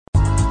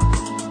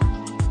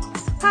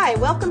Hi,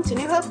 welcome to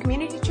New Hope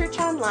Community Church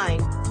Online.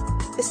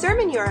 The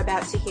sermon you're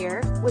about to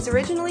hear was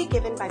originally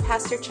given by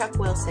Pastor Chuck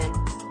Wilson.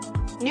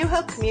 New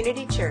Hope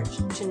Community Church,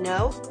 to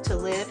know, to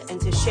live, and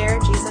to share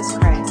Jesus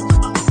Christ.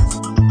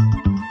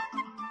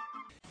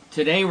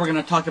 Today we're going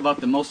to talk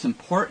about the most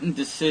important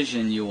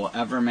decision you will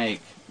ever make.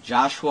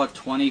 Joshua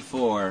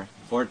 24,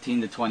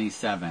 14 to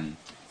 27.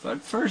 But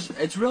first,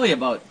 it's really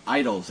about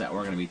idols that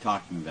we're going to be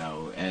talking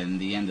about in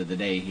the end of the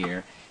day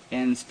here.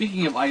 And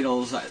speaking of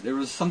idols, there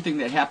was something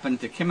that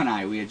happened to Kim and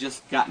I. We had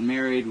just gotten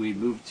married. We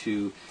moved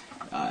to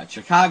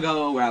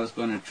Chicago, where I was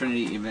going to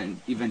Trinity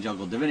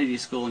Evangelical Divinity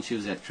School, and she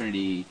was at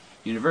Trinity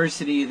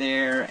University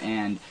there.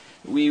 And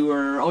we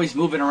were always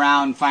moving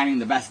around, finding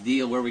the best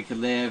deal where we could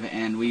live.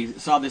 And we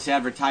saw this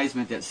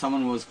advertisement that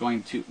someone was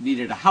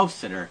needed a house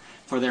sitter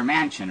for their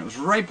mansion. It was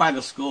right by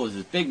the school. It was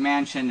this big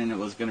mansion, and it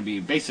was going to be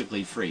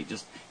basically free.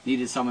 Just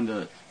needed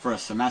someone for a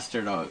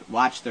semester to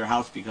watch their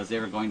house because they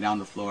were going down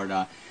to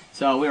Florida.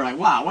 So we were like,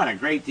 wow, what a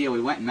great deal.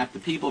 We went and met the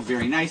people.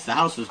 Very nice. The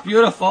house was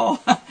beautiful.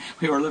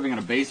 We were living in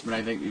a basement,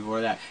 I think, before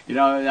that. You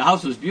know, the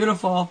house was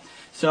beautiful.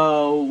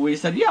 So we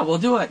said, yeah, we'll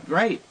do it.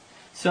 Great.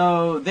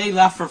 So they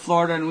left for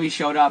Florida, and we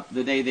showed up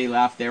the day they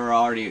left. They were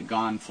already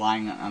gone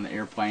flying on the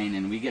airplane,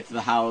 and we get to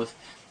the house,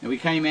 and we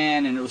came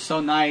in, and it was so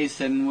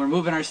nice, and we're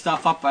moving our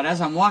stuff up. But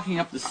as I'm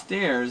walking up the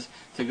stairs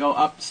to go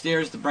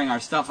upstairs to bring our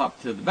stuff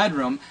up to the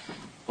bedroom,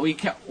 we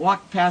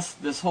walked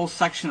past this whole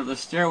section of the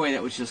stairway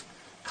that was just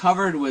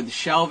covered with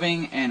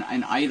shelving and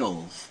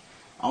idols.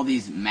 All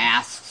these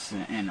masks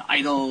and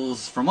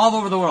idols from all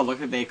over the world. Look,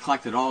 they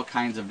collected all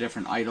kinds of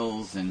different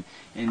idols and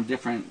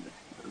different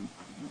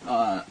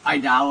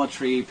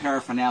idolatry,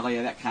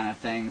 paraphernalia, that kind of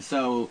thing.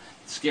 So,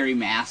 scary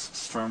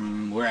masks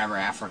from wherever,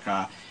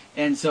 Africa.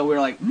 And so we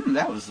were like,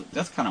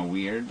 that's kind of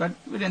weird, but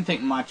we didn't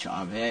think much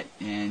of it.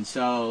 And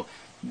so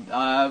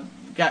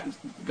got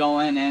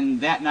going,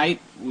 and that night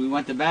we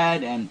went to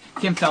bed, and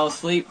Kim fell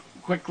asleep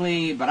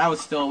quickly, but I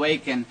was still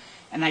awake, and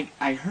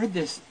I heard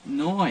this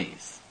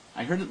noise.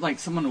 I heard it like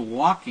someone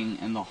walking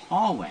in the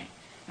hallway.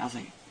 And I was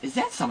like, is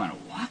that someone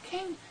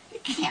walking?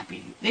 It can't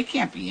be. They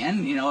can't be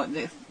in. You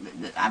know,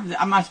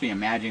 I must be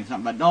imagining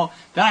something. But no,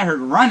 then I heard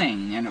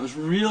running, and it was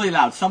really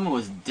loud. Someone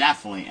was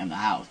definitely in the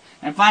house.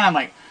 And finally, I'm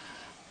like,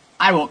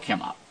 I woke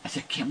Kim up. I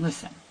said, Kim,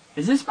 listen.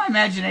 Is this my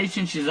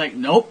imagination? She's like,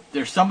 nope,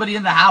 there's somebody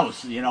in the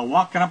house, you know,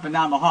 walking up and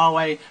down the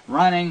hallway,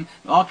 running,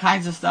 all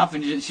kinds of stuff.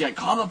 And she's like,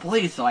 call the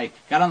police. So I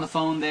got on the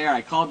phone there.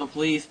 I called the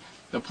police.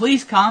 The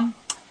police come,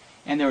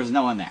 and there was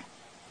no one there.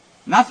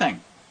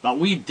 Nothing. But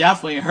we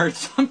definitely heard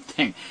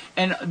something.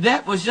 And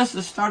that was just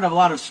the start of a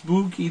lot of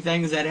spooky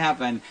things that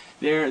happened.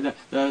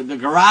 The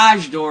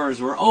garage doors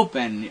were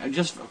open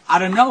just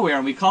out of nowhere.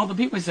 And we called the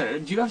people and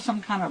said, do you have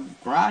some kind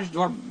of garage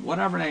door,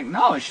 whatever? And they,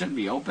 no, it shouldn't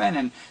be open.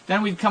 And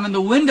then we'd come in,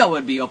 the window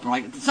would be open.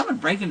 Like, did someone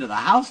break into the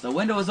house? The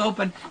window was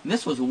open. And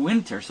this was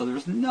winter, so there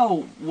was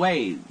no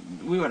way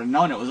we would have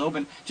known it was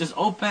open. Just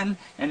open.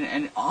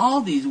 And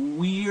all these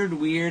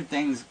weird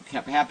things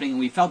kept happening. And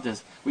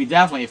we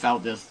definitely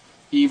felt this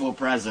evil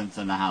presence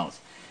in the house.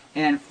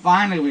 And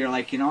finally we were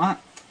like, you know what?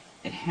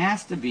 It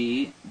has to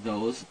be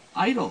those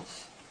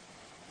idols.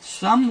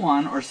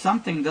 Someone or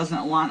something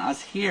doesn't want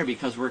us here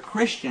because we're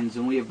Christians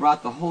and we have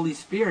brought the Holy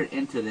Spirit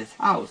into this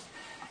house.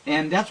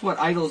 And that's what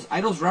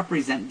idols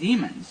represent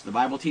demons. The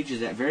Bible teaches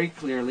that very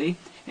clearly.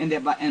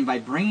 And by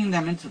bringing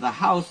them into the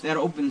house, that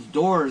opens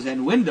doors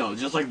and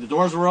windows. Just like the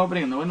doors were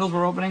opening and the windows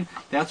were opening,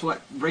 that's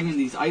what bringing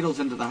these idols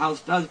into the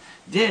house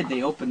did.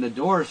 They opened the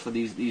doors for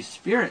these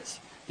spirits,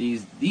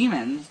 these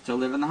demons, to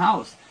live in the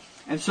house.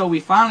 And so we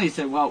finally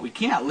said, well, we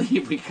can't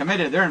leave. We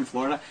committed. They're in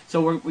Florida.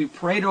 So we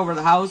prayed over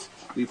the house.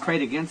 We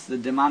prayed against the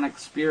demonic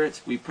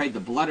spirits. We prayed the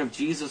blood of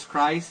Jesus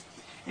Christ.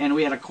 And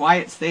we had a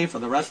quiet stay for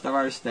the rest of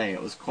our stay.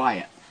 It was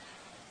quiet.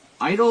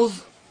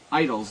 Idols.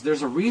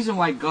 There's a reason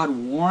why God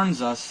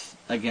warns us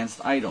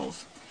against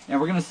idols. And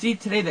we're going to see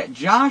today that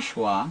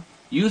Joshua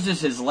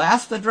uses his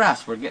last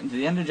address. We're getting to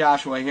the end of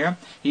Joshua here.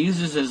 He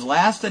uses his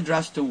last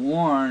address to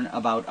warn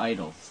about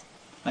idols.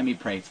 Let me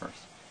pray first.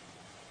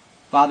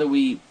 Father,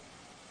 we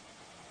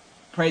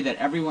pray that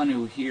everyone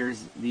who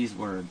hears these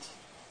words,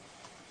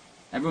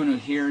 everyone who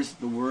hears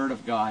the Word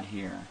of God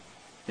here,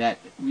 that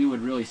we would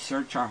really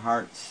search our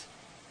hearts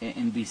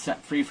and be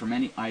set free from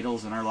any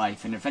idols in our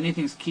life. And if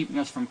anything's keeping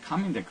us from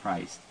coming to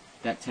Christ,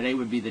 that today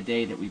would be the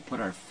day that we put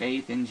our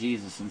faith in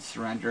Jesus and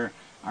surrender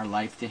our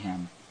life to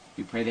Him.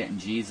 We pray that in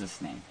Jesus'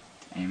 name.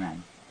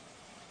 Amen.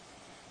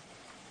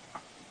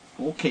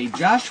 Okay,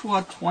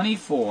 Joshua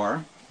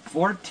 24,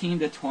 14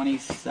 to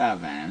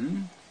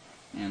 27.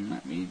 And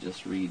let me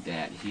just read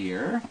that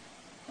here.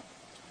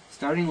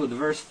 Starting with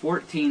verse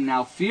 14.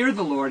 Now fear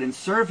the Lord and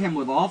serve Him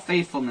with all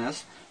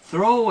faithfulness.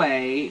 Throw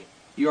away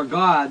the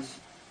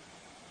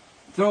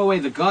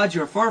gods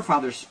your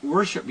forefathers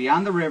worshipped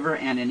beyond the river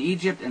and in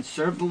Egypt, and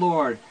serve the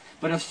Lord.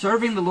 But if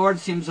serving the Lord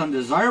seems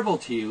undesirable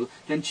to you,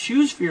 then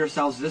choose for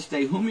yourselves this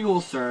day whom you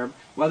will serve,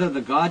 whether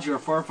the gods your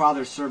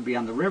forefathers served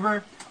beyond the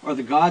river, or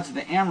the gods of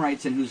the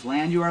Amorites in whose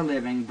land you are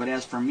living. But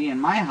as for me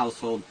and my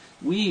household,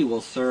 we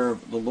will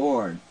serve the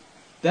Lord.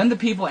 Then the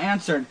people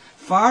answered,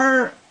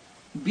 Far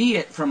be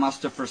it from us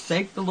to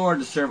forsake the Lord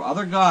to serve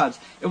other gods.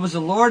 It was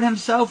the Lord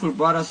himself who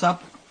brought us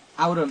up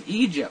out of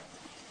Egypt,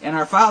 and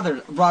our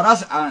fathers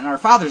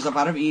up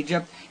out of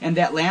Egypt, and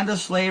that land of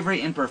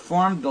slavery, and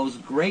performed those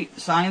great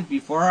signs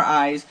before our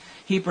eyes.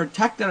 He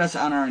protected us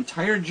on our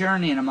entire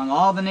journey and among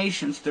all the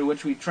nations through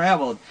which we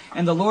traveled.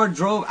 And the Lord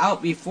drove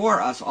out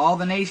before us all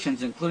the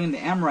nations, including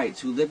the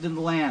Amorites who lived in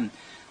the land.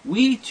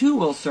 We too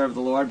will serve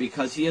the Lord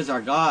because he is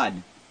our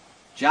God.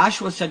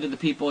 Joshua said to the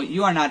people,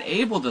 you are not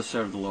able to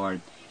serve the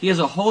Lord. He is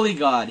a holy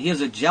God. He is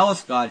a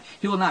jealous God.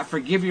 He will not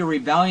forgive your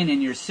rebellion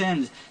and your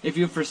sins. If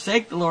you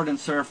forsake the Lord and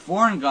serve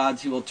foreign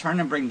gods, he will turn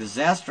and bring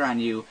disaster on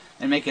you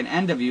and make an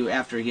end of you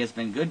after he has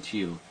been good to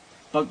you.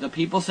 But the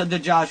people said to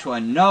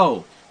Joshua,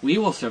 no, we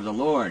will serve the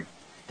Lord.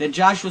 Then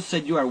Joshua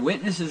said, you are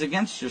witnesses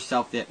against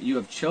yourself that you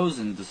have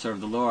chosen to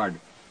serve the Lord.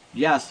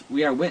 Yes,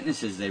 we are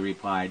witnesses, they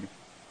replied.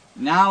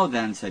 Now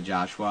then, said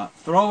Joshua,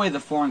 throw away the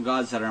foreign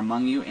gods that are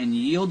among you and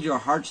yield your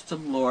hearts to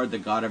the Lord, the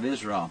God of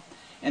Israel.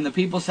 And the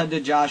people said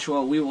to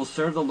Joshua, we will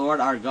serve the Lord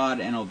our God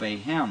and obey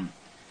him.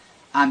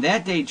 On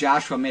that day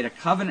Joshua made a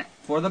covenant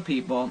for the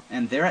people,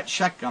 and there at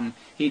Shechem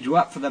he drew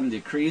up for them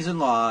decrees and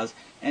laws,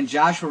 and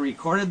Joshua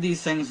recorded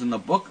these things in the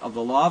book of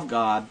the law of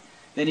God.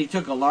 Then he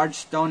took a large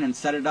stone and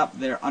set it up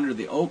there under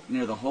the oak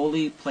near the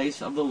holy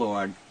place of the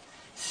Lord.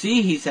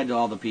 See, he said to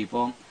all the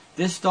people,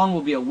 this stone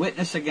will be a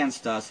witness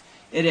against us.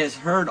 It has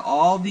heard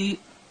all the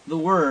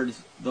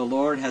words the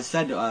Lord has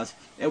said to us.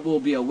 It will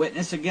be a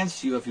witness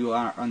against you if you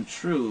are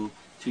untrue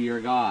to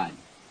your God.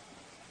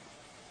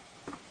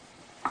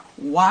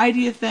 Why do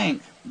you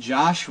think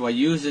Joshua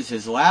uses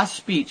his last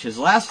speech, his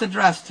last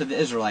address to the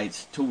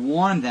Israelites, to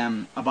warn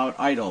them about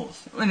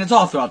idols? And it's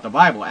all throughout the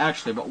Bible,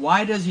 actually, but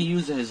why does he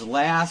use his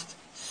last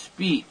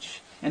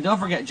speech? And don't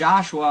forget,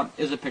 Joshua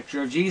is a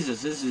picture of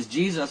Jesus. This is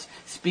Jesus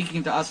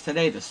speaking to us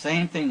today, the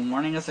same thing,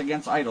 warning us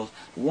against idols.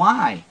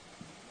 Why?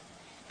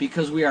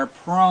 Because we are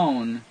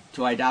prone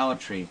to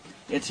idolatry.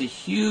 It's a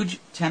huge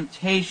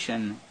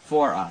temptation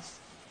for us.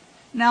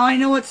 Now, I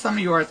know what some of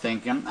you are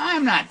thinking.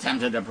 I'm not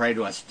tempted to pray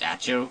to a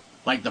statue,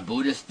 like the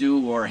Buddhists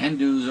do, or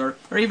Hindus, or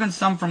even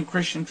some from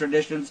Christian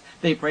traditions.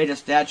 They pray to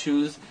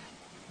statues,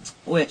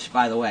 which,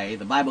 by the way,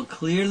 the Bible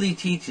clearly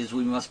teaches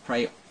we must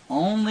pray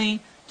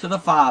only to the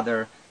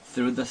Father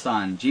through the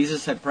Son.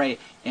 Jesus said, pray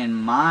in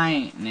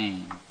my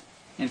name.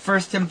 In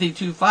 1 Timothy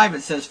 2:5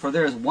 it says, for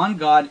there is one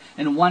God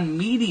and one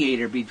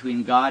mediator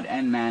between God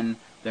and men,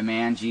 the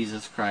man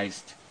Jesus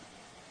Christ.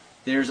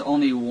 There's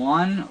only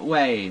one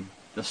way.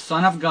 The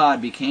Son of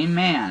God became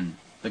man,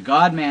 the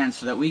God-man,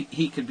 so that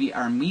he could be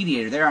our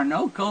mediator. There are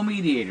no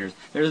co-mediators.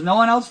 There's no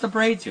one else to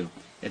pray to.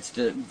 It's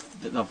the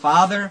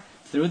Father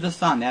through the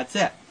Son. That's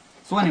it.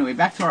 So anyway,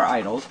 back to our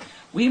idols.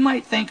 We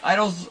might think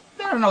idols,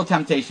 they're no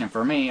temptation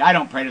for me. I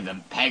don't pray to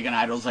the pagan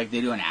idols like they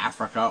do in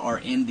Africa or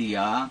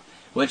India,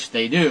 which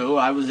they do.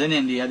 I was in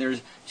India.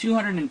 There's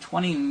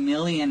 220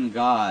 million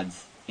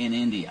gods in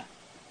India.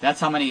 That's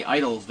how many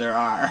idols there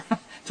are.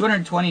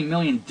 220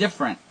 million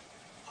different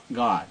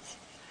gods.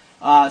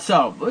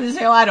 So, we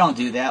say, well, I don't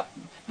do that.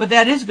 But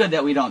that is good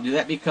that we don't do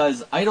that,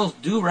 because idols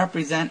do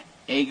represent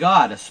a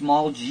god, a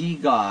small g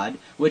god,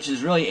 which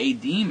is really a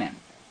demon.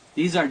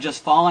 These are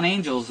just fallen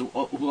angels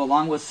who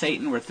along with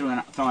Satan, were thrown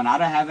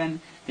out of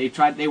heaven.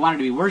 They wanted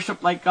to be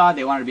worshipped like God.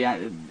 They wanted to be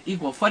on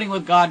equal footing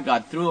with God.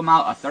 God threw them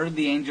out, a third of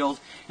the angels,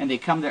 and they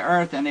come to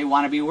earth and they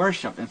want to be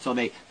worshipped. And so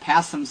they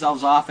pass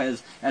themselves off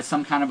as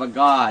some kind of a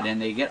god,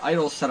 and they get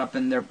idols set up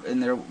in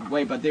their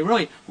way. But they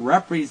really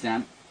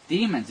represent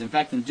demons. In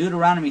fact, in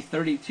Deuteronomy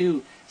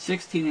 32:16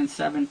 and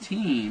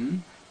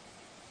 17,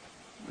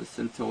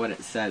 listen to what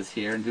it says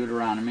here in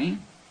Deuteronomy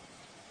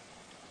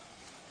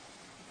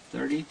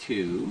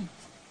 32:16.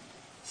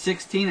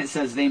 It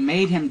says, they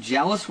made him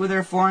jealous with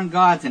their foreign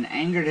gods and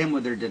angered him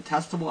with their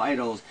detestable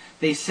idols.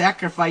 They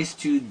sacrificed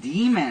to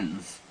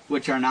demons,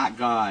 which are not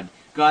God,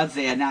 gods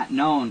they had not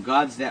known,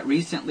 gods that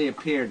recently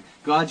appeared,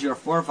 gods your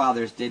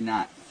forefathers did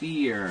not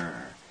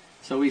fear.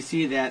 So we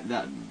see that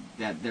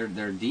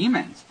they're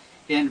demons.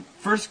 In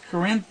 1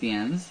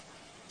 Corinthians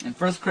 10,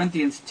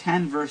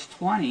 verse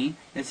 20,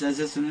 it says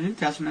this in the New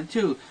Testament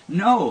too.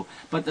 No,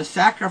 but the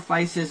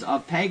sacrifices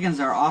of pagans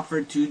are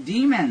offered to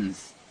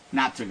demons,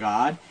 not to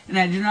God. And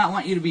I do not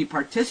want you to be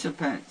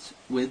participants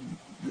with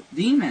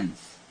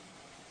demons.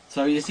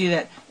 So you see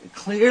that it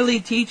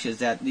clearly teaches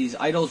that these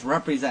idols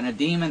represent a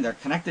demon. They're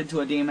connected to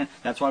a demon.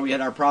 That's why we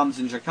had our problems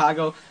in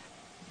Chicago.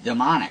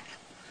 Demonic.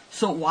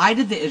 So why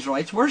did the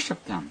Israelites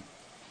worship them?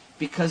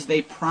 Because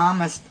they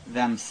promised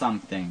them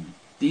something.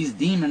 These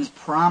demons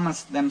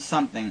promised them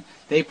something.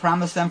 They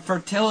promised them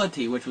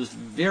fertility, which was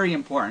very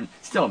important,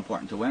 still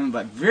important to women,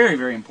 but very,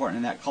 very important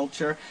in that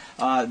culture.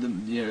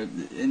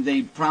 And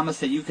they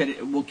promised that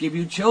we'll give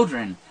you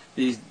children.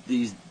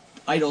 These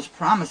idols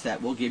promise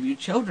that we'll give you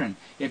children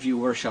if you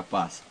worship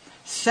us.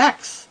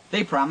 Sex,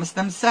 they promised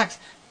them sex.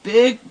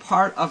 Big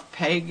part of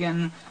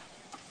pagan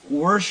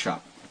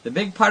worship. The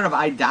big part of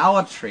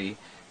idolatry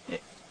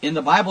in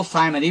the Bible's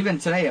time, and even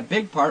today, a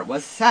big part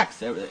was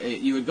sex.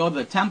 You would go to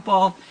the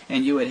temple,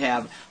 and you would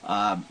have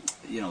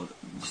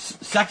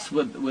sex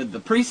with the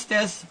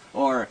priestess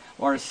or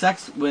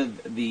sex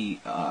with the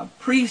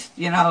priest,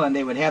 and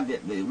they would have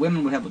the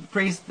women would have with the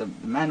priest, the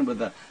men with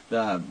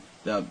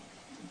the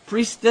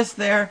priestess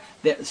there.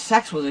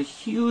 Sex was a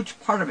huge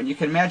part of it. You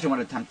can imagine what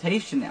a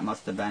temptation that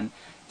must have been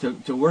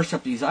to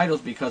worship these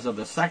idols because of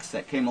the sex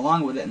that came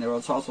along with it, and there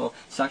was also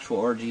sexual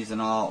orgies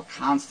and all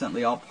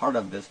part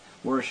of this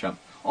worship.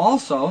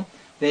 Also,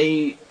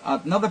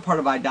 another part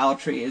of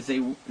idolatry is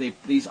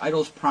these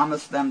idols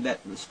promised them that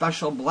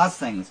special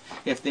blessings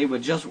if they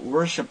would just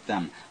worship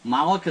them.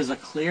 Moloch is a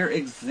clear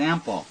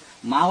example.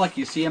 Moloch,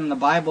 you see him in the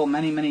Bible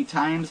many, many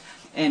times,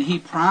 and he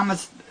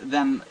promised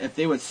them if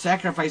they would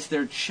sacrifice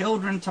their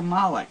children to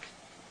Moloch,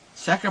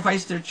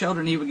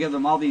 he would give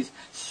them all these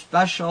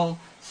special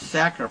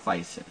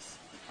sacrifices.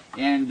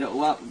 And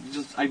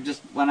I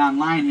just went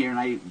online here and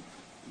I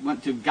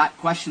went to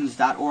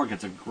gotquestions.org.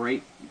 It's a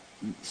great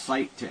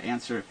site to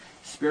answer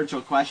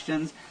spiritual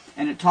questions,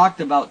 and it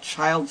talked about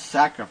child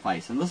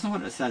sacrifice. And listen to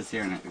what it says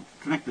here, and I'll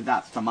connect the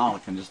dots to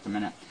Moloch in just a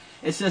minute.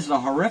 It says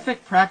the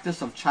horrific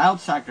practice of child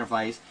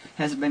sacrifice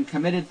has been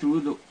committed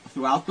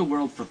throughout the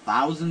world for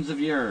thousands of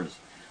years.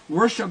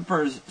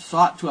 Worshippers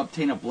sought to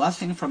obtain a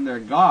blessing from their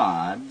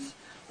gods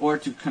or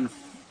to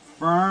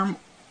confirm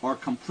or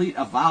complete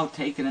a vow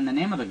taken in the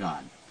name of the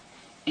god.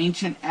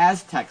 Ancient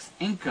Aztecs,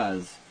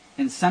 Incas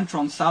in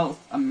Central and South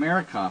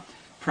America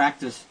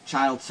practiced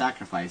child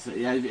sacrifice.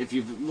 If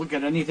you look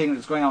at anything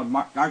that's going on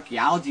with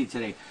archaeology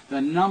today,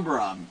 the number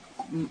of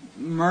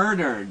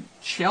murdered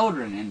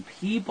children and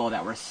people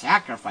that were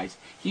sacrificed,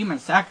 human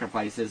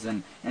sacrifices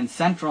in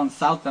Central and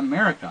South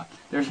America.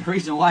 There's a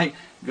reason why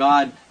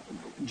God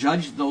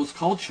judged those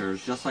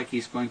cultures, just like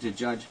he's going to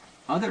judge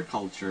other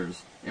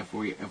cultures if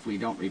we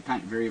don't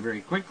repent very,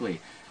 very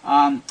quickly.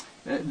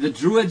 The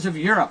Druids of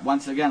Europe,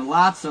 once again,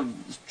 lots of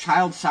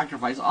child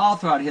sacrifice. All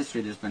throughout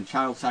history there's been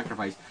child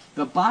sacrifice.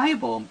 The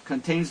Bible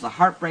contains the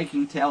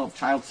heartbreaking tale of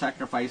child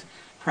sacrifice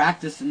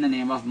practiced in the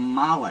name of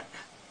Moloch,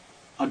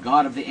 a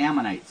god of the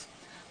Ammonites.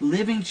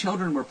 Living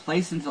children were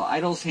placed into the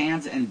idol's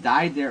hands and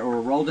died there or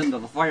were rolled into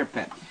the fire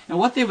pit. And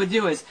what they would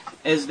do is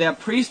the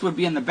priest would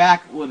be in the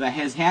back with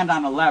his hand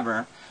on a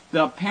lever.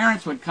 The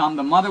parents would come.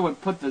 The mother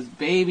would put this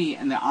baby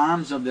in the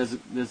arms of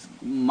this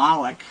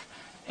Moloch,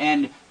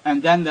 and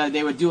then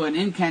they would do an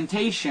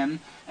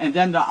incantation, and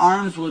then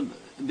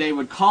they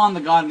would call on the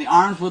god, and the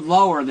arms would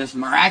lower. This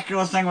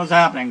miraculous thing was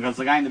happening because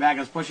the guy in the back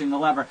is pushing the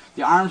lever.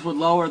 The arms would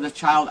lower the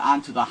child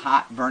onto the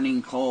hot,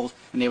 burning coals,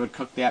 and they would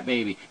cook that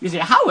baby. You say,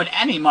 how would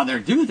any mother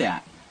do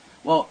that?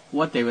 Well,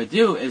 what they would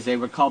do is they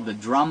were called the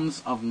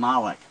drums of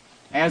Moloch.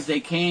 As they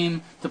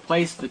came to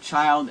place the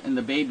child and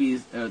the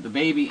baby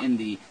in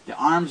the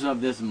arms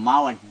of this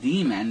Moloch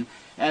demon,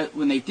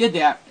 when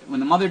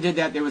the mother did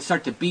that, they would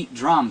start to beat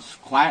drums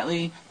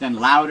quietly, then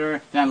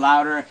louder,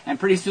 and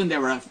pretty soon they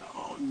were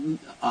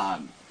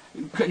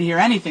couldn't hear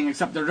anything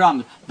except the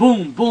drums.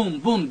 Boom, boom,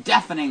 boom,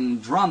 deafening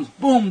drums.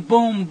 Boom,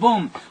 boom,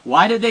 boom.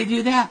 Why did they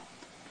do that?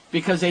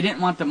 Because they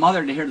didn't want the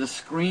mother to hear the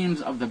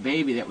screams of the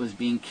baby that was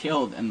being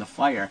killed in the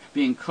fire,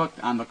 being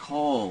cooked on the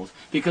coals.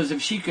 Because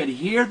if she could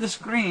hear the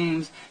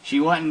screams, she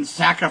wouldn't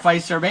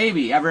sacrifice her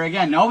baby ever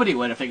again. Nobody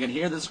would if they could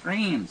hear the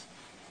screams.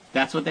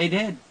 That's what they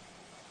did.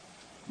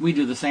 We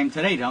do the same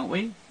today, don't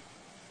we?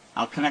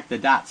 I'll connect the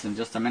dots in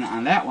just a minute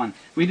on that one.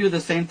 We do the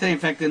same thing. In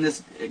fact, in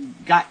this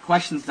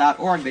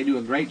gotquestions.org, they do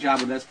a great job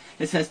with this.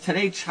 It says,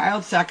 today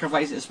child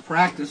sacrifice is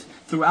practiced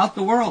throughout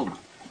the world.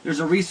 There's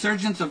a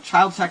resurgence of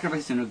child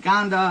sacrifice in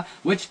Uganda,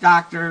 witch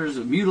doctors,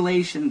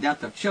 mutilation,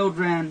 death of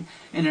children,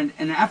 in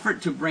an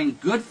effort to bring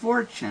good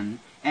fortune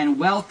and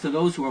wealth to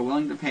those who are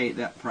willing to pay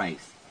that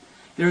price.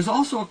 There's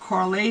also a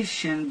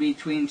correlation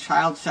between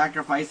child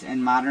sacrifice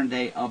and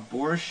modern-day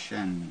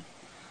abortion.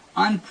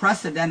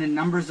 Unprecedented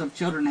numbers of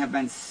children have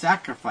been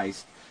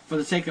sacrificed for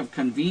the sake of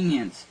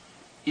convenience,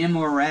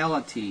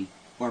 immorality,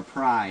 or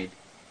pride.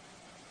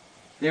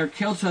 They are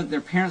killed so that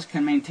their parents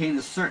can maintain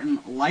a certain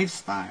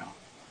lifestyle.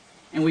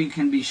 And we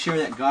can be sure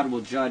that God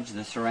will judge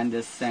this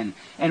horrendous sin.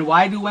 And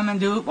why do women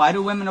do it? Why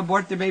do women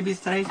abort their babies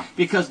today?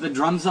 Because the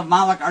drums of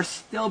Moloch are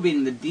still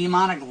beating the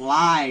demonic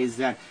lies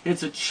that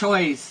it's a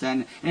choice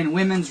and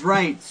women's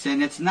rights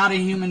and it's not a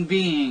human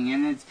being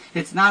and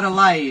it's not a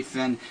life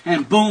and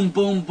boom,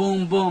 boom,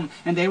 boom, boom.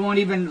 And they don't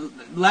even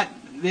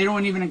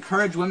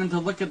encourage women to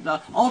look at the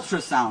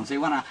ultrasounds. They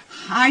want to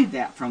hide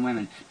that from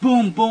women.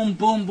 Boom, boom,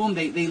 boom, boom.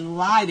 They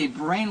lie. They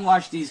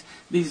brainwash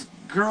these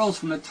girls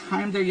from the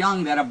time they're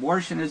young that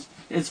abortion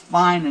is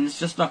fine and it's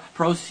just a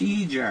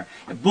procedure.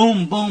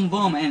 Boom, boom,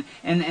 boom.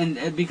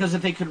 And because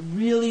if they could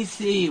really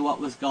see what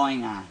was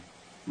going on,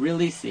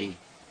 really see.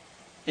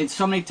 It's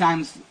so many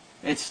times,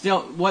 it's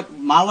still, what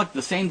Moloch,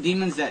 the same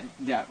demons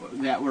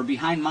that were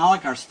behind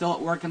Moloch are still at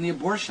work in the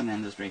abortion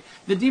industry.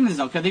 The demons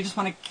don't care. They just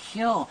want to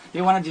kill.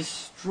 They want to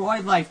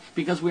destroy life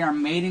because we are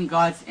made in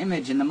God's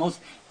image. And the most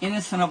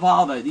innocent of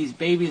all, these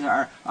babies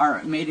are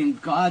made in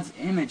God's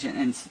image.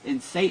 And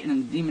Satan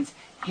and demons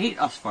hate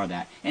us for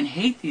that and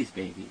hate these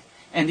babies.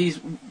 And these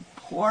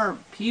poor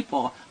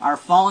people are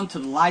falling to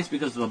the lies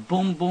because of the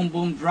boom, boom,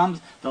 boom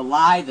drums, the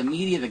lie, the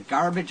media, the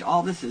garbage.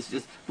 All this is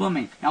just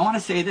booming. Now, I want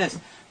to say this.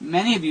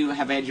 Many of you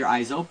have had your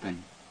eyes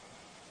open.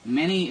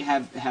 Many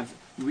have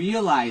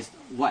realized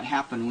what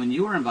happened when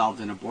you were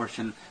involved in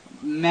abortion.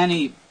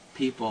 Many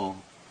people,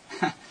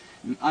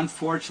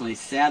 unfortunately,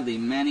 sadly,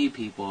 many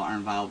people are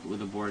involved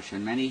with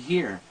abortion. Many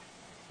here.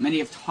 Many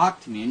have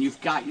talked to me, and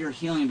you've got your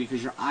healing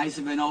because your eyes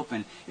have been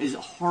open. As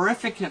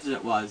horrific as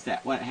it was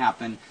that what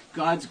happened,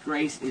 God's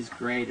grace is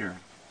greater.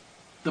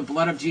 The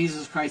blood of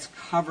Jesus Christ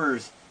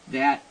covers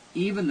that.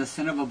 Even the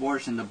sin of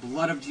abortion, the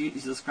blood of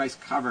Jesus Christ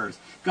covers.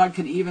 God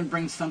can even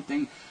bring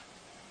something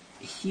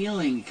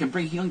healing, can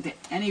bring healing to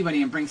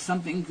anybody and bring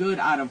something good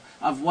out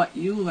of what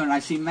you learn. I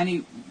see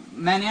many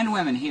men and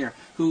women here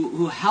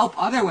who help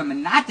other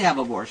women not to have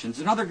abortions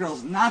and other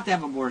girls not to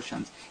have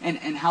abortions and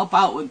help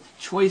out with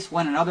Choice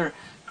One and other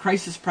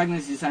crisis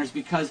pregnancy centers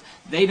because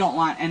they don't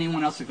want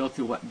anyone else to go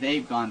through what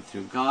they've gone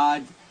through.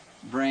 God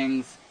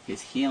brings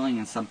his healing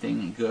and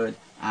something good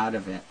out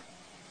of it.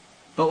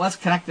 But let's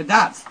connect the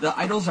dots. The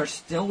idols are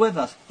still with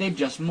us. They've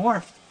just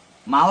morphed.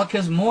 Moloch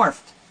has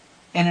morphed.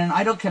 And an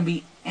idol can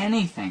be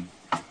anything.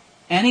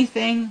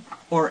 Anything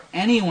or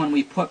anyone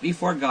we put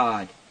before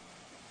God.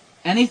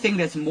 Anything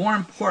that's more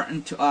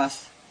important to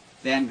us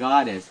than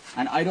God is.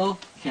 An idol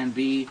can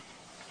be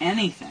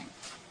anything.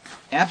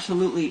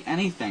 Absolutely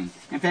anything.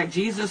 In fact,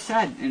 Jesus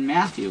said in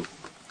Matthew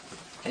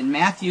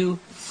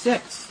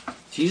 6,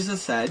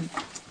 Jesus said,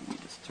 let me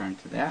just turn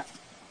to that.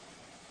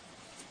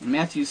 In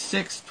Matthew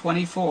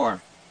 6:24,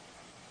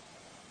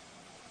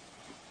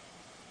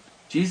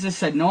 Jesus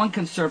said, "No one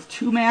can serve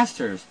two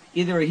masters.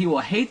 Either he will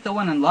hate the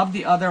one and love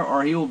the other,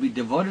 or he will be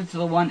devoted to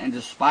the one and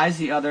despise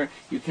the other.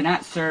 You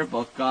cannot serve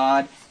both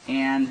God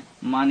and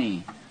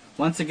money."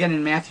 Once again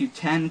in Matthew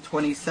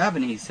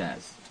 10:27 he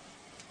says,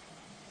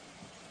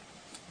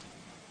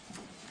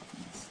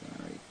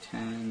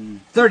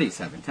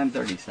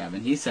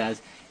 10:37, he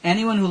says,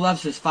 "Anyone who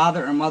loves his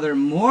father or mother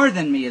more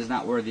than me is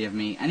not worthy of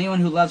me. Anyone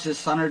who loves his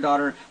son or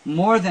daughter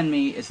more than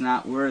me is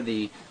not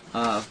worthy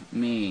of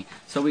me."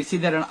 So we see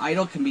that an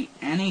idol can be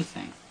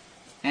anything.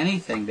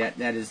 Anything that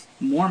is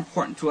more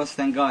important to us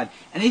than God.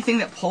 Anything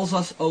that pulls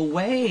us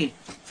away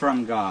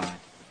from God.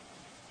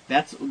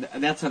 That's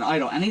an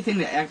idol. Anything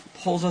that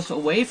pulls us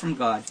away from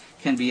God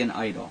can be an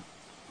idol.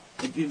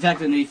 In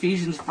fact, in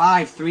Ephesians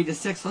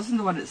 5:3-6, listen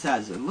to what it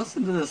says.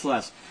 Listen to this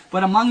list.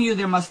 "But among you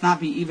there must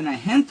not be even a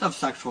hint of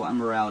sexual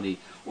immorality,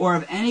 or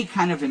of any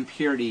kind of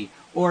impurity,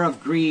 or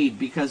of greed,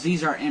 because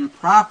these are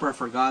improper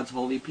for God's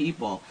holy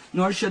people.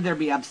 Nor should there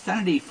be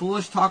obscenity,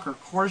 foolish talk, or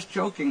coarse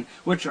joking,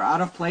 which are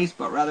out of place,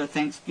 but rather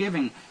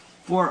thanksgiving.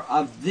 For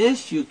of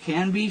this you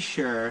can be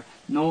sure,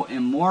 no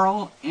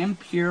immoral,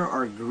 impure,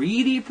 or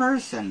greedy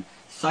person,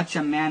 such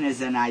a man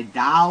is an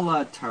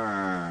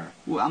idolater."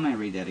 Ooh, I'm going to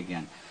read that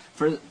again.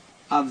 "For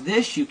of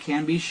this you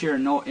can be sure,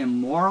 no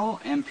immoral,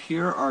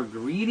 impure, or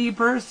greedy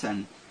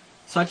person,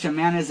 such a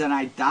man as an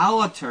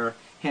idolater,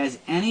 has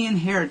any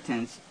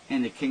inheritance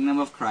in the kingdom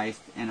of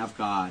Christ and of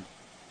God.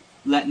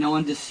 Let no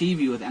one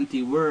deceive you with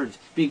empty words,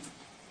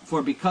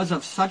 for because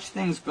of such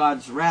things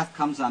God's wrath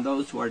comes on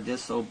those who are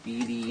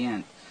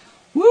disobedient."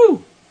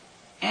 Woo!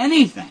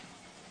 Anything.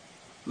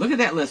 Look at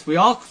that list. We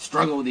all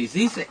struggle with these.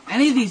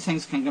 Any of these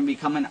things can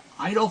become an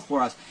idol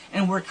for us,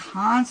 and we're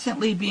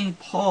constantly being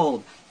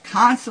pulled,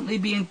 constantly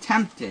being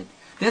tempted.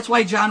 That's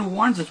why John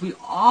warns us. We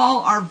all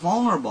are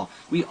vulnerable.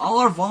 We all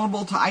are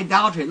vulnerable to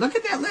idolatry. Look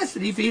at that list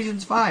in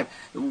Ephesians 5.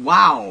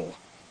 Wow.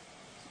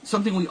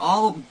 Something we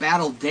all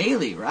battle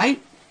daily, right?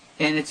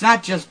 And it's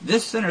not just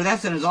this sin or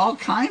that sin. It's all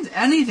kinds.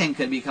 Anything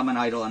could become an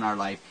idol in our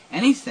life.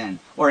 Any sin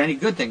or any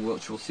good thing,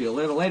 which we'll see a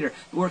little later.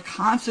 We're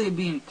constantly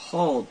being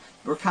pulled.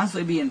 We're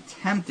constantly being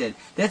tempted.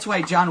 That's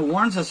why John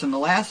warns us in the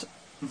last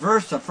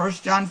verse of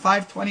 1 John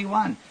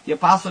 5:21. The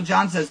Apostle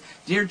John says,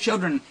 "Dear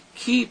children,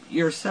 keep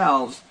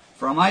yourselves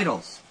from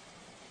idols."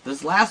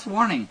 This last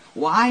warning.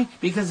 Why?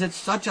 Because it's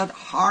such a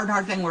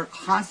hard thing. We're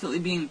constantly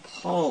being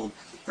pulled.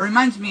 It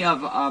reminds me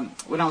of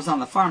when I was on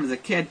the farm as a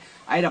kid.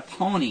 I had a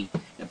pony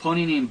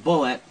named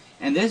Bullet,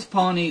 and this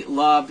pony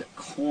loved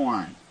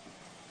corn.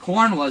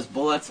 Corn was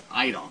Bullet's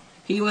idol.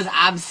 He was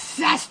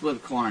obsessed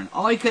with corn.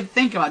 All he could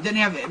think about.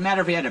 Didn't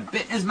matter if he had a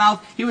bit in his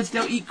mouth. He would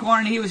still eat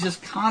corn. He was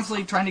just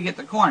constantly trying to get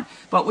the corn.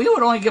 But we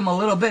would only give him a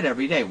little bit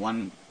every day,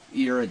 1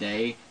 ear a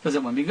day, because it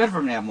wouldn't be good for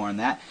him to have more than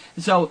that.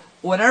 So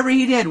whatever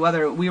he did,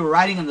 whether we were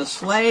riding in the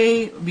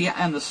sleigh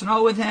in the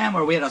snow with him,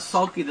 or we had a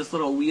sulky, this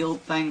little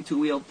wheeled thing,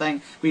 2-wheeled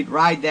thing, we'd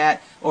ride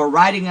that, or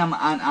riding him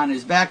on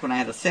his back when I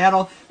had a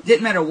saddle.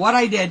 Didn't matter what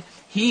I did,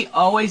 he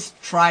always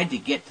tried to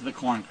get to the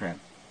corn crib.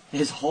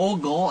 His whole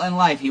goal in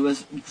life, he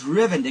was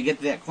driven to get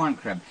to that corn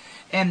crib.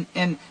 And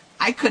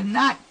I could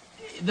not,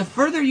 the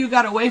further you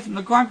got away from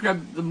the corn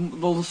crib,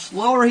 the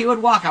slower he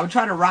would walk. I would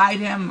try to ride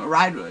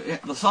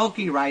the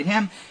sulky, ride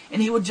him,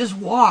 and he would just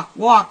walk.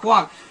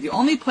 The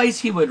only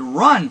place he would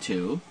run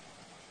to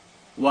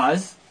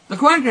was the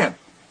corn crib.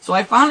 So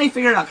I finally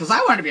figured out, because I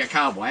wanted to be a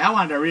cowboy. I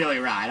wanted to really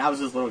ride. I was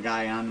this little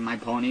guy on my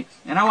pony,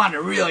 and I wanted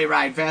to really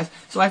ride fast.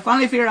 So I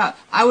finally figured out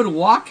I would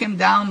walk him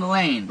down the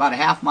lane, about a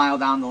half mile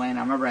down the lane.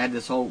 I remember I had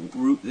this whole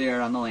route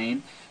there on the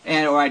lane.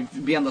 Or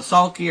I'd be on the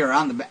sulky or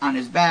on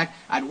his back.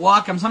 I'd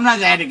walk him.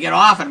 Sometimes I had to get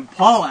off and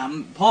pull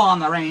on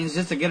the reins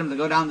just to get him to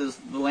go down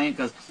the lane,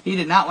 because he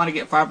did not want to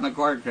get far from the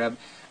corn crib.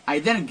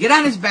 I'd then get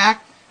on his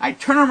back. I'd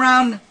turn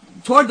around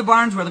toward the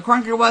barns where the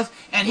corn crib was,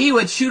 and he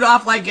would shoot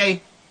off like a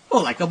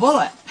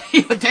bullet. He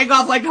would take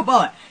off like a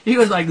bullet. He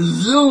was like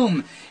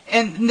zoom.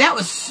 And that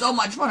was so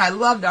much fun. I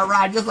loved to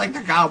ride just like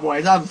the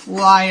cowboys. I'm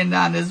flying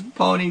on this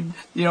pony,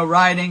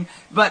 riding.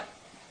 But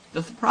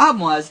the problem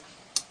was,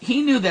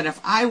 he knew that if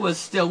I was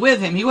still with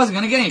him, he wasn't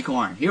going to get any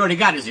corn. He already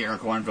got his ear of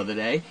corn for the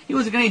day. He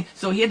wasn't going to,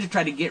 so he had to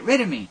try to get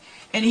rid of me.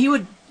 And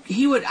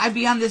I'd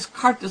be on this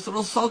cart, this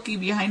little sulky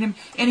behind him,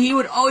 and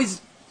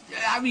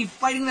I'd be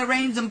fighting the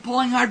reins and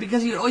pulling hard,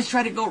 because he would always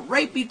try to go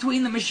right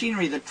between the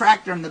machinery, the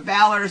tractor and the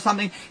ballot or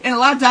something. And a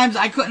lot of times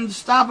I couldn't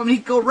stop him.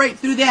 He'd go right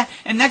through that.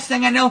 And next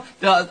thing I know,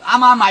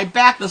 I'm on my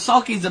back. The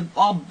sulky's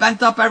all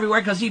bent up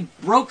everywhere because he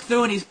broke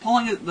through, and he's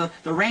pulling it.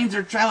 The reins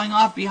are trailing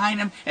off behind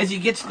him as he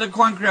gets to the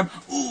corn crib.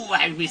 Ooh,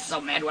 I'd be so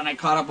mad when I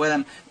caught up with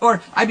him.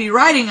 Or I'd be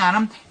riding on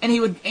him, and he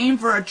would aim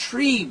for a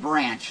tree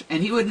branch,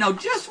 and he would know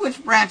just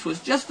which branch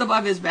was just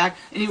above his back,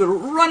 and he would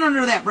run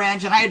under that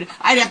branch, and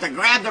I'd have to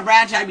grab the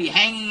branch. I'd be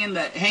hanging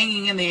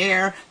in the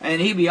air, and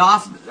he'd be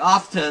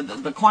off to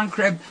the corn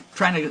crib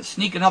trying to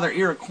sneak another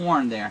ear of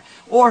corn there.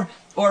 Or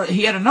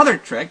he had another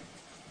trick.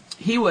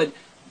 He would,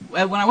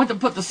 when I went to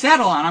put the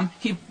saddle on him,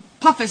 he'd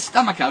puff his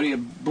stomach out.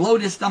 He'd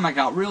bloat his stomach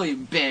out really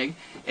big.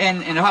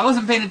 And if I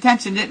wasn't paying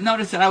attention, didn't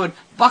notice it, I would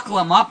buckle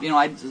him up.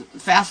 I'd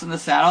fasten the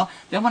saddle.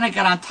 Then when I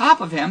got on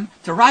top of him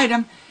to ride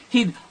him,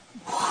 he'd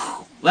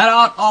let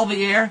out all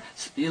the air.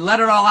 He let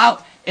it all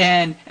out.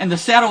 And the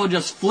saddle would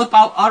just flip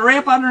out right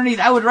up underneath.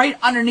 I would right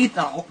underneath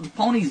the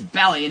pony's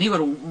belly, and he would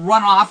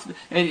run off.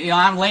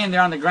 I'm laying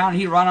there on the ground,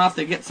 and he'd run off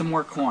to get some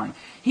more corn.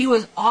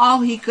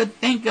 All he could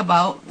think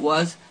about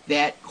was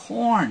that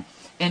corn.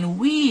 And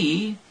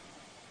we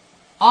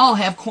all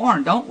have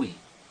corn, don't we?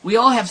 We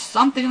all have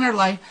something in our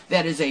life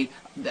that is a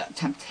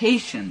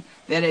temptation,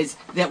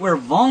 that we're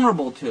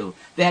vulnerable to,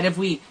 that if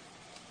we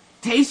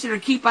taste it or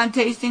keep on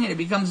tasting it, it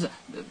becomes a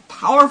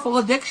powerful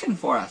addiction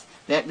for us.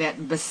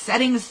 That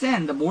besetting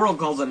sin, the world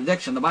calls it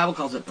addiction. The Bible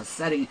calls it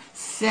besetting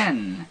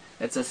sin.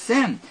 It's a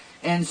sin.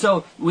 And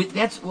so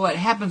that's what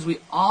happens. We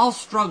all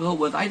struggle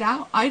with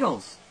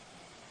idols.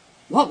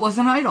 What was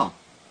an idol?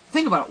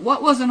 Think about it.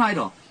 What was an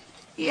idol?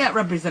 Yeah, it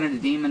represented a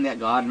demon, that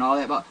God, and all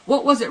that. But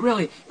what was it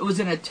really? It was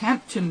an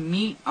attempt to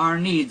meet our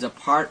needs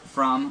apart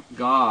from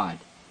God,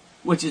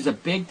 which is a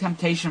big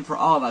temptation for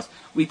all of us.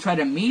 We try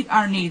to meet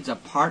our needs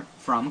apart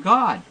from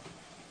God.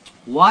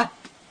 What,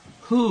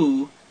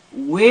 who,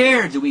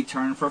 where do we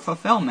turn for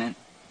fulfillment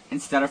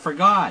instead of for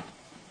God?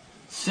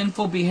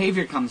 Sinful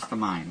behavior comes to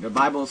mind. The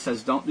Bible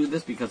says don't do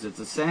this because it's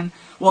a sin.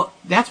 Well,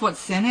 that's what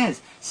sin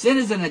is. Sin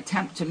is an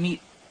attempt to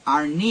meet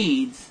our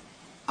needs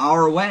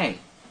our way.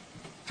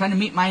 Trying to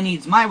meet my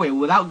needs my way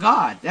without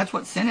God. That's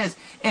what sin is.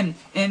 And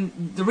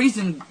the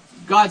reason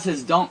God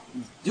says don't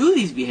do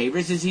these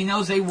behaviors is He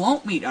knows they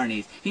won't meet our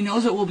needs. He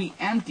knows it will be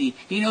empty.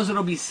 He knows it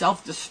will be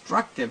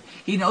self-destructive.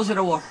 He knows that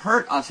it will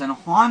hurt us and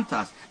haunt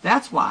us.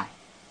 That's why.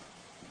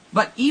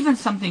 But even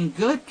something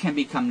good can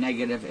become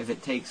negative if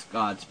it takes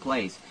God's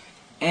place.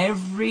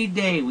 Every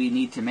day we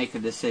need to make a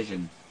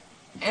decision.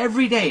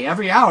 Every day,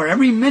 every hour,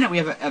 every minute we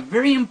have a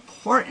very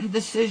important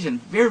decision.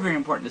 Very, very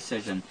important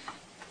decision.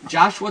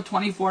 Joshua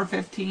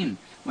 24:15.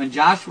 When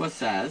Joshua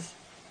says,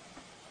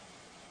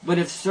 "But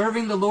if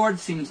serving the Lord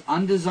seems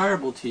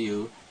undesirable to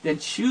you, then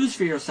choose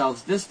for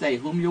yourselves this day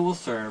whom you will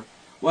serve,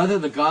 whether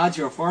the gods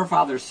your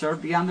forefathers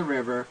served beyond the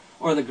river,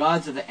 or the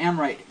gods of the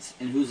Amorites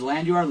in whose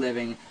land you are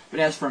living. But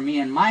as for me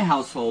and my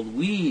household,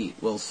 we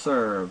will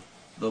serve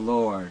the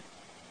Lord."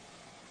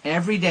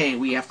 Every day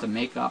we have to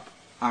make up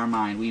our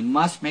mind. We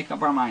must make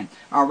up our mind.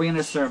 Are we going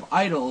to serve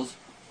idols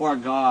or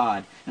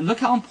God? And look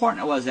how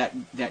important it was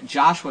that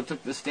Joshua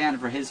took the stand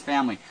for his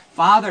family.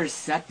 Fathers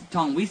set the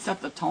tone. We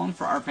set the tone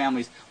for our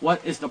families.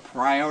 What is the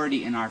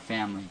priority in our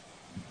family?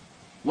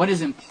 What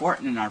is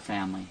important in our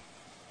family?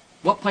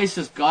 What place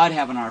does God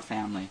have in our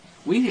family?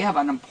 We have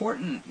an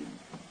important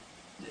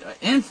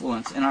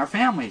influence in our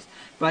families.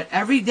 But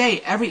every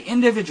day, every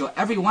individual,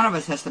 every one of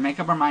us has to make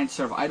up our mind,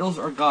 serve idols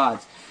or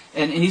gods.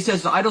 And he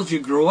says the idols you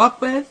grew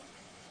up with,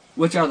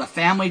 which are the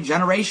family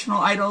generational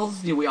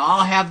idols, we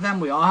all have them,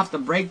 we all have to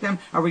break them.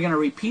 Are we going to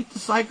repeat the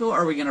cycle, or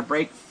are we going to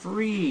break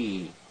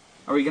free?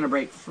 Are we going to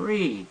break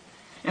free?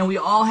 And we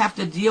all have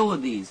to deal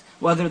with these,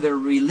 whether they're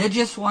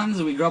religious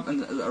ones, we grew up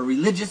in a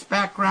religious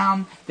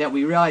background that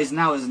we realize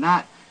now is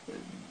not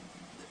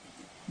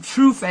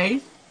true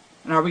faith.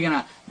 And are we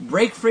going to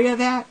break free of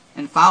that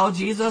and follow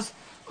Jesus?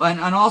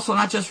 And also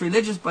not just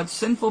religious, but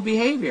sinful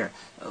behavior.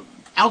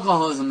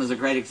 Alcoholism is a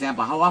great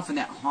example. How often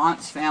that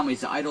haunts families.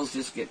 The idols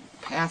just get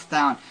passed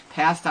down.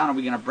 Are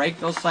we going to break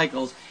those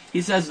cycles?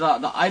 He says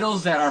the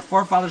idols that our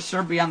forefathers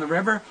served beyond the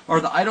river,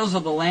 or the idols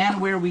of the land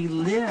where we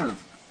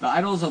live. the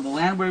idols of the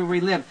land where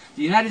we live.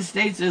 The United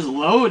States is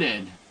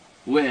loaded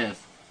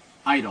with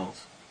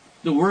idols.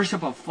 The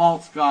worship of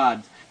false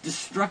gods,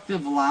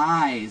 destructive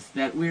lies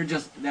that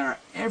are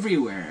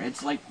everywhere.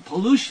 It's like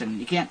pollution.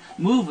 You can't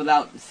move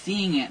without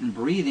seeing it and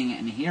breathing it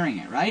and hearing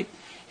it, right?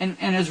 And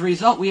as a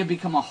result, we have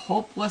become a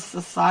hopeless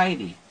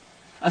society.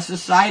 A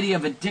society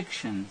of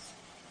addictions,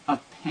 of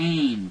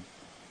pain.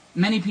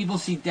 Many people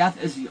see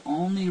death as the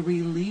only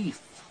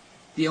relief,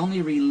 the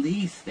only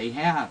release they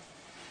have.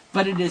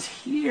 But it is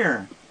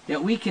here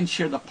that we can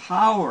share the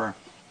power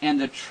and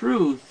the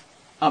truth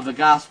of the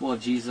gospel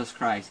of Jesus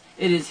Christ.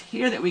 It is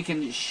here that we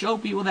can show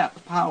people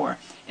that power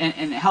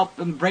and help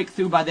them break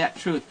through by that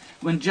truth.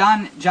 When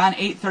John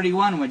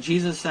 8:31, when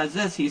Jesus says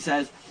this, he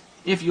says,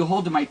 if you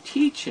hold to my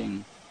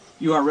teaching,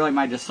 you are really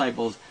my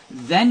disciples.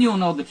 Then you'll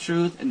know the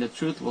truth, and the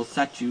truth will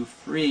set you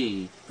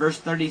free. Verse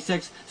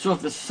 36, so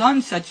if the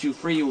Son sets you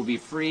free, you will be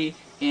free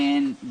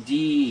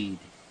indeed.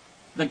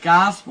 The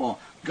gospel,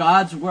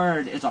 God's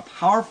word, is a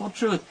powerful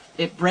truth.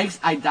 It breaks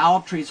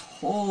idolatry's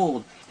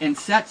hold and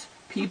sets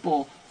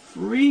people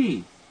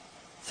free.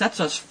 Sets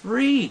us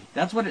free.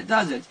 That's what it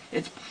does.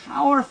 It's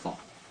powerful.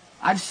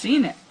 I've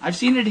seen it. I've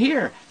seen it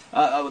here.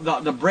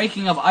 The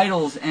breaking of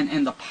idols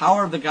and the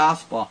power of the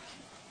gospel.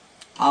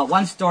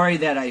 One story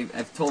that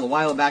I've told a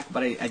while back,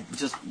 but I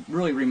just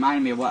really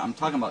reminded me of what I'm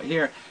talking about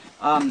here.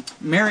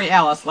 Mary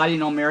Alice, a lot of you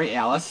know Mary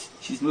Alice.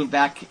 She's moved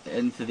back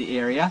into the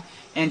area.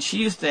 And she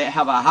used to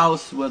have a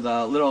house with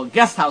a little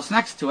guest house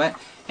next to it.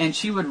 And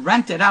she would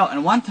rent it out.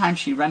 And one time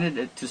she rented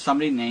it to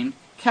somebody named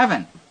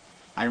Kevin.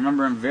 I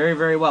remember him very,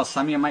 very well.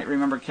 Some of you might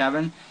remember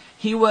Kevin.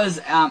 He was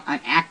an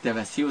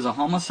activist. He was a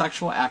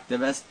homosexual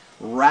activist,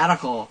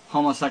 radical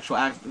homosexual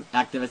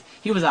activist.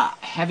 He was a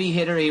heavy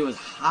hitter. He was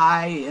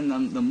high in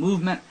the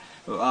movement.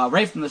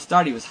 Right from the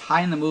start, he was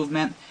high in the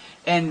movement.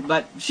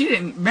 But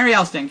Mary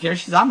Alice didn't care.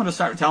 She said, I'm going to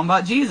start telling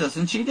about Jesus.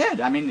 And she did.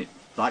 I mean,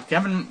 thought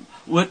Kevin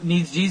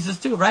needs Jesus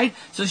too, right?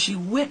 So she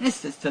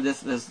witnessed this to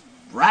this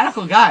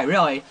radical guy,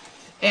 really.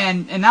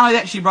 And not only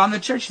that, she brought him to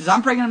church. She says,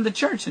 I'm bringing him to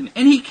church. And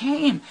he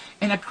came.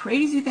 And a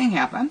crazy thing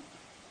happened.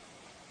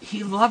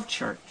 He loved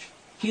church.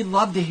 He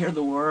loved to hear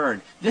the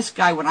word. This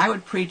guy, when I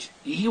would preach,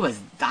 he was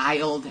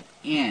dialed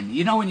in.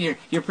 You know when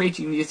you're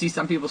preaching, you see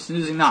some people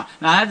snoozing. No,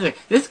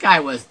 this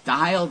guy was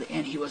dialed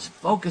in. He was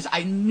focused.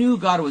 I knew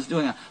God was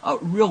doing a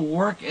real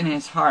work in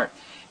his heart.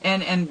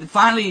 And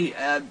finally,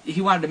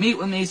 he wanted to meet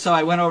with me, so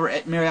I went over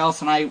at Mary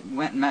Alice and I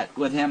went and met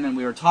with him, and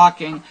we were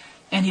talking.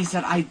 And he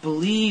said, I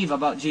believe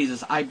about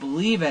Jesus. I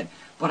believe it,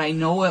 but I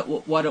know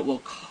what it will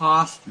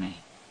cost me.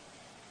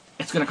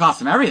 It's going to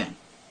cost him everything.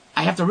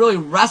 I have to really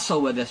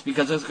wrestle with this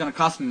because it's going to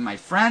cost me my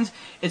friends.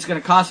 It's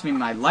going to cost me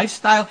my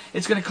lifestyle.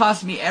 It's going to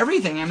cost me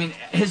everything. I mean,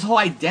 his whole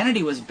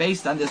identity was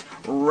based on this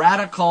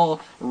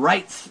radical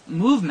rights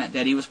movement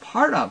that he was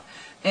part of.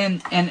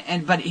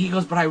 But he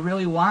goes, but I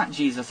really want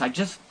Jesus.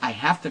 I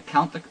have to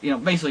count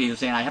basically he was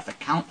saying, I have to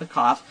count the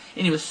cost.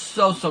 And he was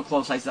so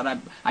close. I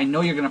said, I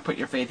know you're going to put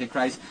your faith in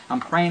Christ. I'm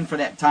praying for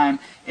that time.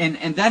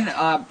 And then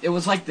it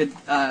was like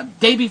the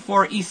day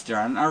before Easter.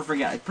 I'll never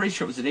forget. I'm pretty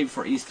sure it was the day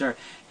before Easter.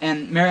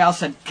 And Mary Alice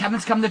said,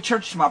 Kevin's coming to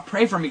church tomorrow.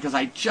 Pray for him because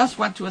I just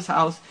went to his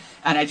house.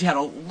 And I just had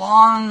a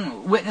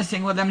long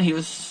witnessing with him. He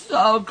was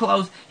so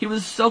close. He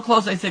was so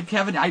close. I said,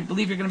 Kevin, I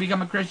believe you're going to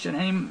become a Christian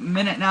any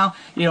minute now.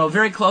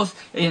 Very close.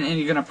 And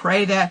you're going to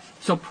pray that.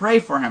 So pray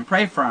for him.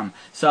 Pray for him.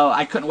 So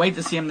I couldn't wait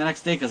to see him the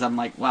next day because I'm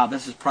like, wow,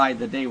 this is probably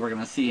the day we're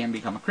going to see him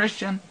become a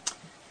Christian.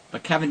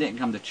 But Kevin didn't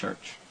come to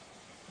church.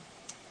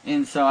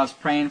 And so I was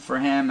praying for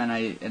him, and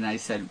I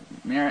said,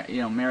 Mary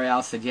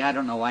Alice said, yeah, I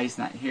don't know why he's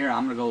not here.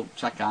 I'm going to go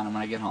check on him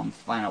when I get home,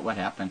 find out what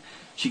happened.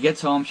 She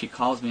gets home. She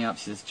calls me up.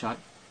 She says, Chuck,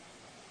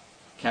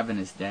 Kevin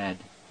is dead.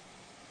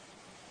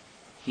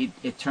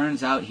 It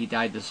turns out he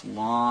died this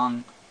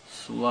long,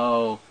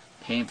 slow,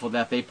 painful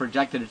death. They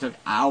projected it took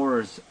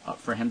hours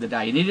for him to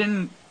die. And he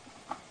didn't,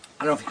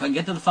 I don't know if he couldn't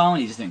get to the phone,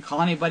 he just didn't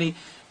call anybody,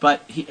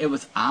 but it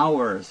was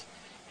hours.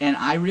 And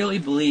I really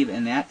believe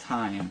in that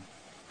time,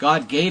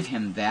 God gave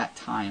him that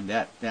time,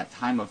 that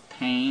time of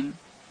pain,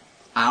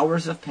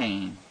 hours of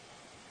pain,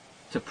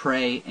 to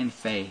pray in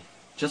faith.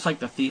 Just like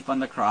the thief on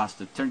the cross,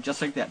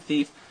 just like that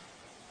thief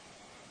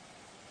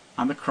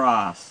on the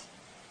cross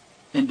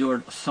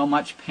endured so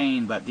much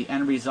pain, but the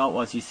end result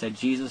was he said,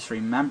 Jesus,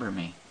 remember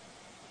me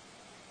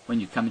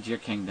when you come into your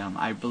kingdom.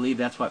 I believe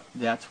that's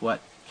what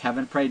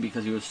Kevin prayed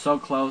because he was so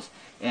close,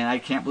 and I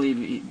can't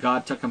believe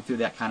God took him through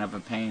that kind of a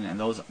pain, and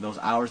those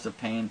hours of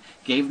pain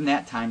gave him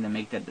that time to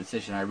make that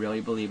decision. I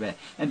really believe it.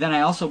 And then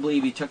I also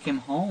believe he took him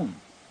home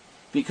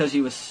because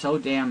he was so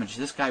damaged.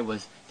 This guy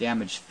was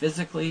damaged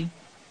physically,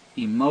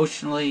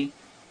 emotionally,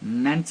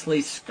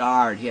 mentally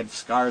scarred. He had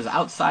scars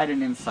outside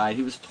and inside.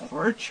 He was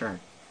tortured.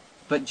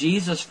 But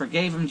Jesus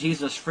forgave him,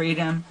 Jesus freed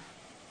him,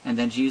 and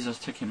then Jesus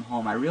took him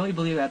home. I really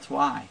believe that's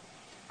why.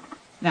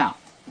 Now,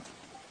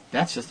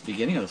 that's just the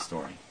beginning of the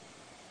story.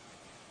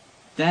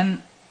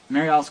 Then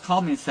Mary Alice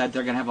called me and said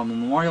they're going to have a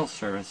memorial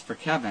service for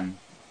Kevin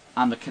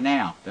on the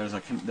canal. There's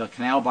the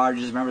canal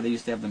barges. Remember, they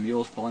used to have the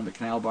mules pulling the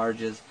canal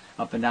barges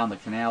up and down the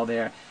canal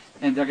there.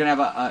 And they're going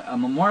to have a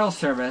memorial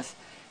service.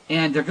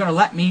 and they're going to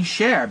let me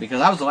share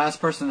because I was the last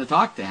person to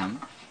talk to him.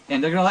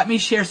 And they're going to let me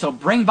share, so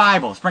bring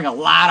Bibles. Bring a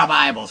lot of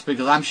Bibles,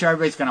 because I'm sure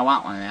everybody's going to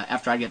want one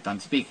after I get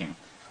done speaking.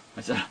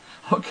 I said,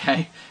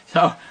 okay.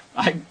 So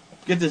I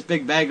get this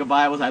big bag of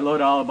Bibles. I load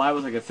all the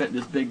Bibles I could fit in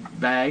this big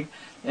bag.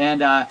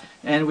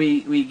 And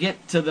we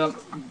get to the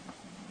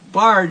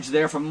barge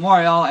there from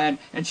Memorial,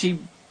 and she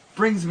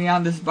brings me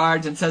on this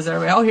barge and says,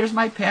 oh, here's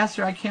my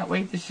pastor. I can't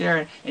wait to share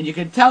it. And you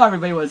could tell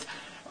everybody was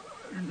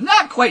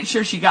not quite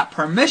sure she got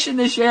permission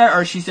to share,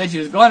 or she said she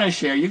was going to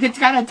share. You could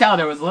kind of tell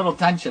there was a little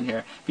tension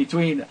here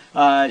between,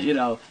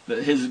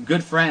 his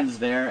good friends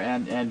there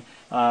and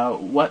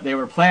what they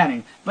were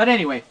planning. But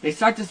anyway, they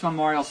start this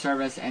memorial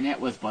service, and it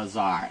was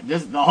bizarre.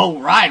 The whole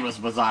ride was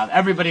bizarre.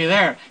 Everybody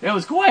there, it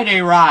was quite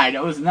a ride.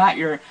 It was not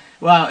it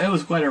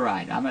was quite a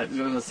ride. I'm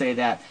going to say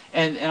that.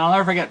 And I'll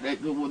never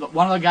forget,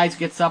 one of the guys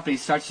gets up and he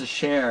starts to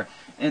share,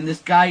 and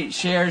this guy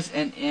shares,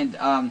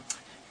 and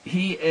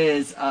he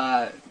is,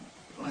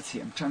 let's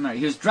see, I'm trying to remember.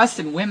 He was dressed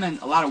in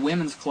a lot of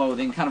women's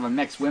clothing, kind of a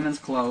mixed women's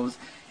clothes,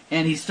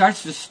 and he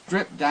starts to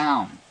strip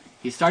down.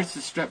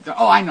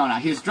 Oh, I know now.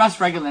 He was dressed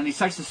regularly, and he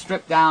starts to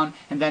strip down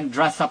and then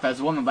dress up as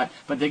a woman.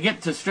 But to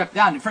get to strip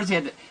down, first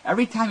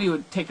every time he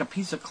would take a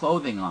piece of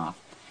clothing off,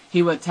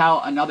 he would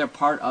tell another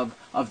part of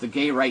the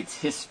gay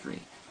rights history.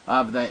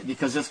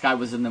 Because this guy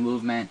was in the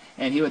movement,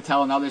 and he would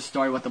tell another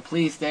story, what the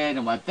police did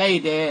and what they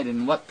did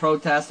and what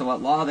protests and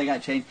what law they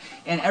got changed.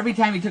 And every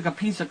time he took a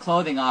piece of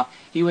clothing off,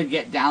 he would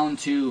get down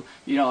to,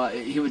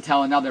 he would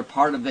tell another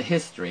part of the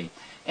history.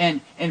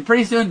 And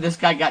pretty soon this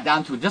guy got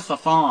down to just a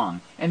thong.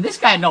 And this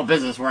guy had no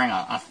business wearing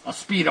a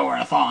Speedo or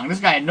a thong.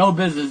 This guy had no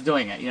business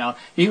doing it.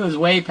 He was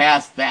way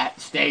past that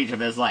stage of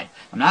his life.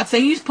 I'm not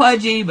saying he's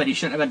pudgy, but he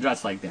shouldn't have been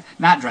dressed like that.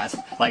 Not dressed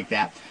like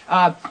that.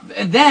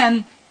 And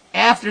then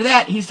after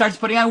that, he starts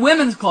putting on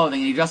women's clothing.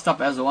 He dressed up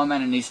as a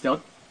woman, and he's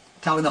still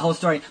telling the whole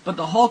story. But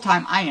the whole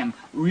time, I am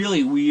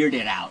really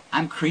weirded out.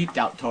 I'm creeped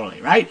out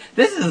totally, right?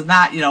 This is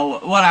not,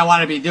 what I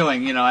want to be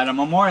doing, at a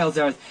memorial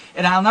service.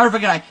 And I'll never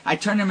forget, I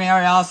turned to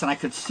Mary Alice, and I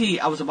could see,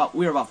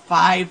 we were about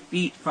 5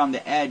 feet from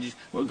the edge.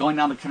 We were going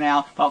down the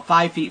canal, about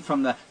 5 feet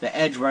from the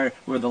edge where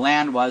the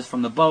land was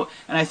from the boat.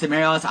 And I said,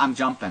 Mary Alice, I'm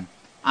jumping.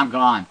 I'm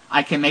gone.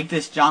 I can make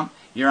this jump.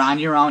 You're on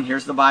your own.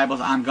 Here's the Bibles.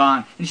 I'm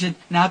gone. And she said,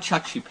 now,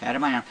 Chuck, she patted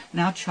my arm.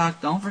 Now,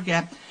 Chuck, don't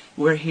forget,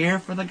 we're here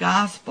for the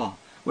gospel.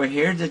 We're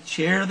here to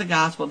share the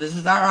gospel. This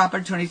is our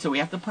opportunity, so we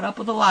have to put up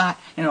with a lot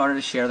in order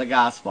to share the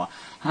gospel.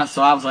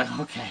 So I was like,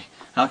 okay.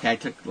 I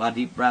took a lot of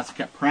deep breaths,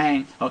 kept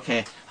praying.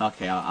 Okay,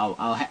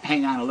 I'll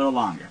hang on a little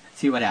longer,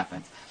 see what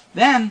happens.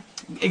 Then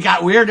it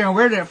got weirder and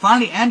weirder. It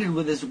finally ended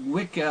with this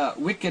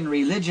Wiccan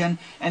religion,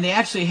 and they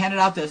actually handed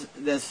out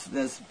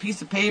this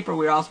piece of paper.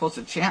 We were all supposed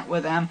to chant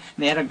with them.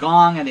 And they had a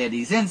gong, and they had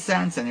these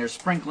incense, and they were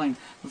sprinkling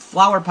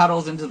flower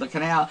petals into the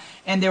canal,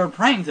 and they were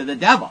praying to the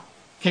devil.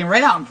 Came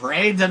right out and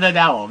prayed to the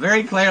devil,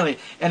 very clearly.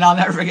 And I'll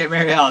never forget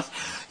Mary Alice.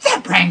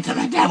 They're praying to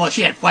the devil.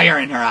 She had fire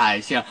in her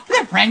eyes.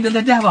 They're praying to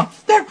the devil.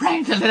 They're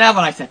praying to the devil.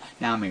 And I said,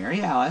 now,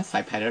 Mary Alice,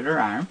 I petted her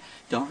arm.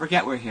 Don't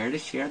forget, we're here to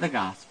share the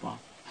gospel.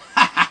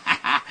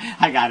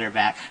 I got her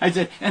back. I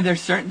said, and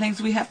there's certain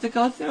things we have to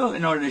go through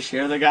in order to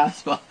share the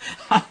gospel.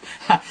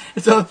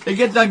 So they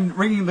get done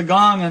ringing the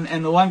gong,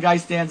 and the one guy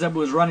stands up who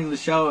was running the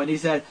show, and he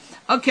said,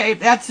 okay,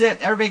 that's it.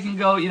 Everybody can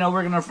go.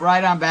 We're going to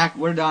ride on back.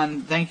 We're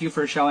done. Thank you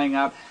for showing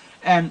up.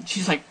 And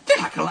she's like, they're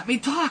not going to let me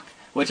talk,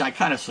 which I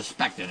kind of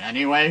suspected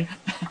anyway.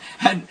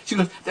 And she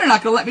goes, they're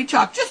not going to let me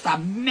talk. Just a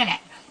minute.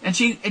 And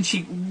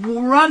she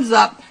runs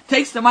up,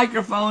 takes the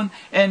microphone,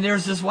 and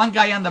there's this one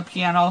guy on the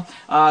piano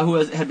who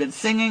had been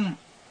singing.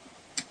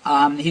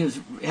 He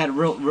had a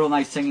real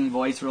nice singing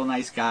voice, real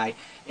nice guy.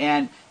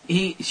 And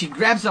she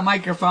grabs the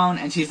microphone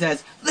and she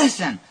says,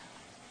 listen,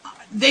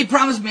 they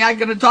promised me I'm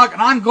going to talk,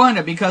 and I'm going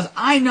to, because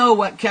I know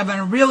what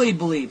Kevin really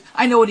believed.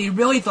 I know what he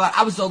really thought.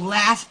 I was the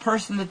last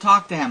person to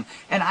talk to him,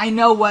 and I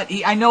know what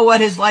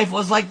his life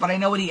was like, but I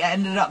know what he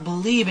ended up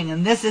believing,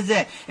 and this is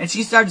it. And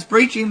she starts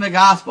preaching the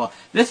gospel.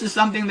 This is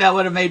something that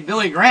would have made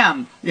Billy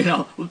Graham,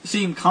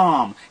 seem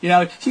calm.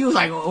 She was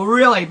like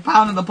really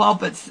pounding the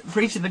pulpit,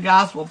 preaching the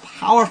gospel,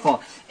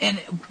 powerful. And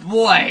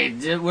boy,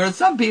 were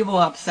some people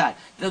upset.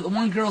 The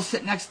one girl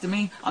sitting next to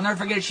me, I'll never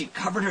forget it, she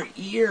covered her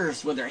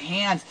ears with her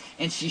hands,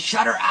 and she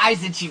shut her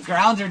eyes, and she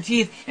ground her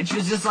teeth, and she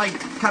was just like,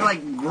 kind of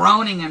like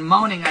groaning and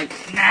moaning, like,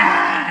 nah.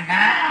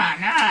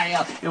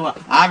 Well,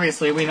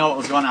 obviously, we know what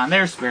was going on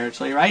there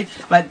spiritually, right?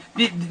 But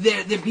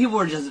the people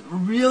were just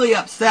really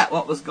upset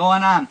what was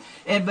going on.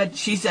 But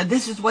she said,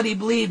 this is what he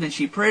believed, and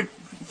she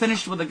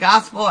finished with the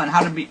gospel and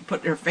how to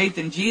put their faith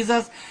in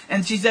Jesus.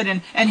 And she said,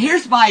 and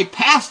here's my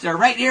pastor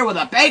right here with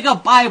a bag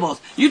of Bibles.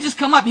 You just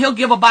come up, he'll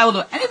give a Bible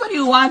to anybody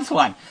who wants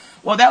one.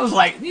 Well, that was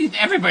like,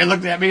 everybody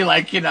looked at me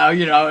like, they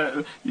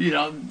were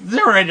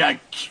ready to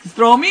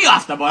throw me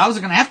off the boat. I was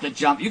going to have to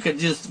jump. You could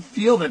just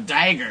feel the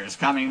daggers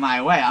coming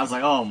my way. I was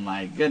like, oh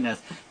my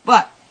goodness.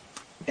 But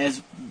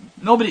as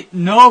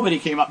nobody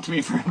came up to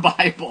me for a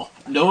Bible.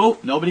 No,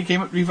 nobody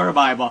came up to me for a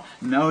Bible.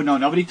 No,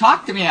 nobody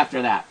talked to me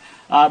after that.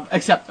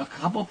 Except a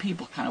couple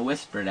people kind of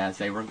whispered as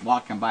they were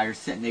walking by or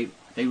sitting.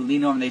 They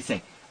lean over and they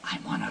say,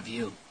 I'm one of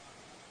you.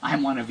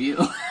 I'm one of you.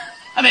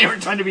 They were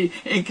trying to be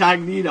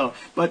incognito.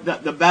 But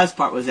the best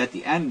part was at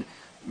the end,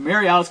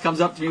 Mary Alice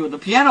comes up to me with the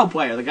piano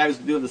player, the guy who's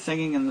doing the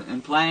singing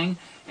and playing,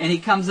 and he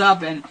comes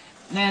up, and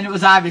it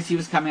was obvious he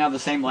was coming out of the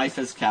same life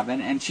as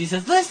Kevin, and she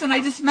says, listen, I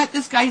just met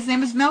this guy, his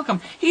name is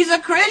Malcolm. He's a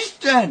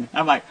Christian.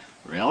 I'm like,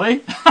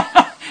 really?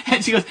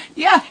 And she goes,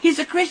 yeah, he's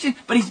a Christian,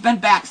 but he's been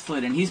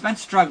backslidden. He's been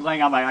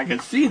struggling. I'm like, I can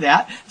see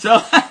that.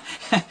 So,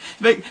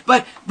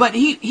 but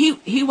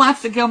he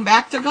wants to come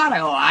back to God.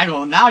 I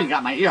go, now you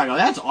got my ear. I go,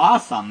 that's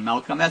awesome,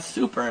 Malcolm. That's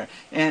super.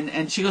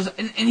 And she goes,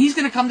 and he's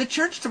going to come to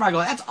church tomorrow. I go,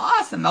 that's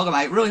awesome, Malcolm.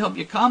 I really hope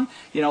you come.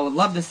 Would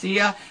love to see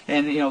you.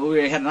 And,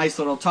 we had a nice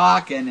little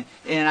talk, and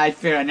I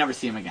figured I'd never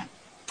see him again.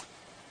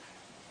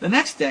 The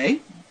next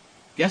day,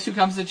 guess who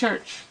comes to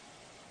church?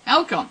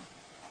 Malcolm.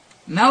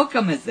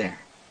 Malcolm is there.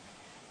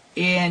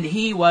 And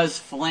he was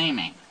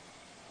flaming.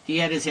 He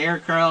had his hair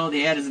curled.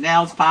 He had his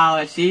nails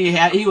polished.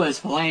 He was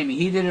flaming.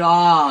 He did it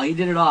all.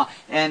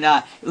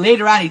 And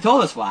later on, he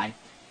told us why.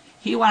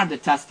 He wanted to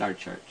test our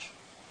church.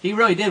 He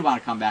really did want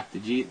to come back to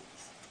Jesus.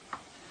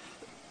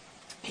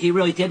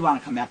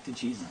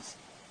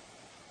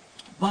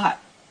 But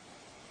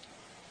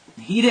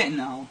he didn't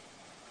know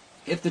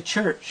if the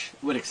church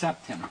would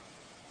accept him.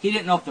 He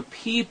didn't know if the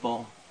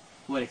people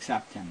would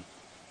accept him.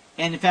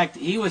 And in fact,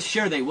 he was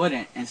sure they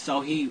wouldn't, and so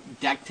he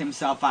decked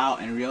himself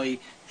out and really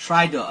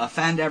tried to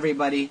offend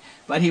everybody.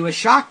 But he was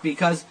shocked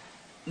because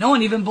no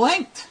one even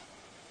blinked.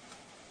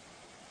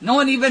 No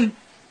one even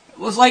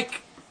was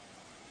like,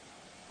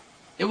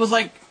 it was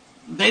like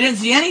they didn't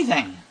see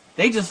anything.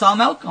 They just saw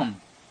Malcolm.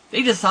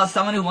 They just saw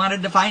someone who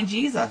wanted to find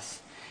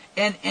Jesus.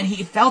 And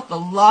he felt the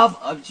love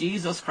of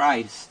Jesus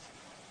Christ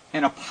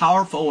in a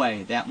powerful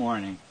way that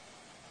morning.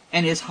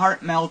 And his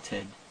heart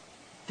melted.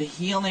 The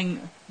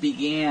healing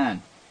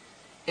began.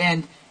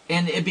 And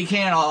it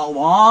became a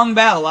long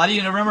battle. A lot of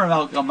you remember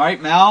Malcolm, right?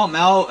 Mel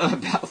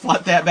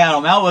fought that battle.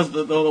 Mel was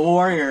the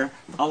warrior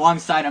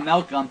alongside of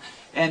Malcolm,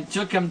 and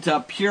took him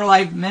to Pure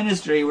Life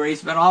Ministry, where he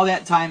spent all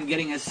that time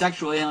getting his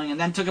sexual healing, and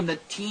then took him to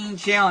Teen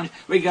Challenge,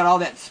 where he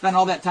spent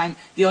all that time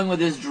dealing with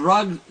his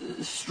drug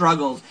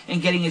struggles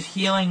and getting his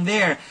healing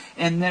there.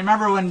 And then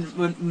remember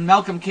when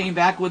Malcolm came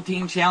back with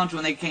Teen Challenge,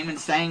 when they came and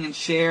sang and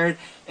shared,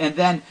 and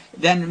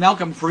then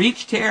Malcolm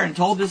preached here and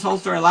told this whole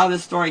story. A lot of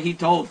this story he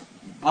told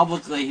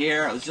publicly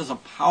here. It was just a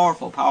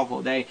powerful,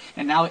 powerful day.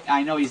 And now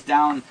I know he's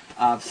down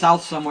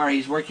south somewhere.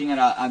 He's working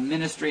at a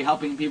ministry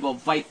helping people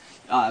fight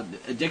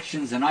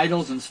addictions and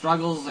idols and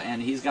struggles.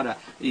 And he's got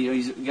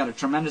a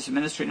tremendous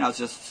ministry now. It's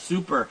just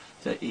super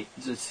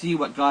to see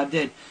what God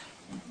did.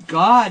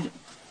 God,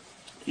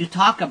 you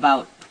talk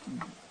about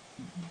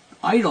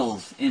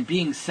idols and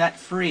being set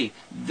free.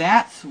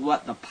 That's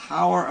what the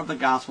power of the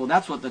gospel,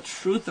 that's what the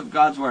truth of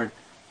God's word,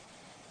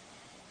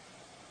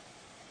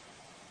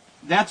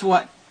 that's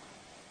what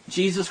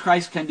Jesus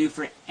Christ can do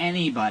for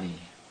anybody.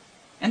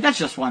 And that's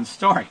just one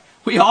story.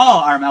 We all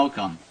are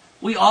Malcolm.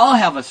 We all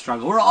have a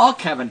struggle. We're all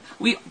Kevin.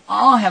 We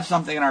all have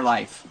something in our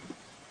life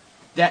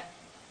that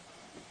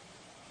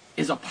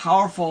is a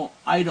powerful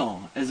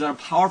idol, is a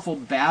powerful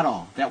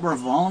battle that we're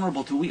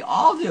vulnerable to. We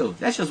all do.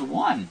 That's just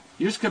one.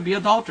 Yours could be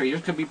adultery.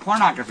 Yours could be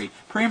pornography,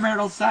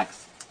 premarital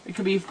sex. It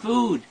could be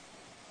food.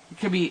 It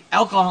could be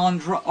alcohol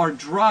or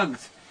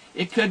drugs.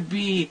 It could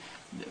be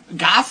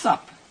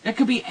gossip. It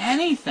could be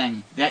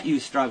anything that you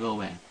struggle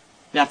with.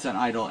 That's an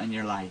idol in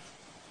your life.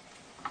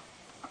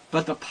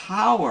 But the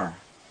power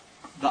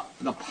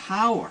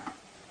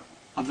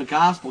of the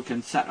gospel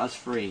can set us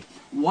free.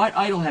 What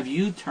idol have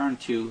you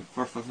turned to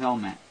for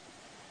fulfillment?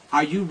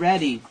 Are you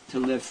ready to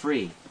live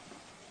free?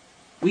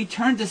 We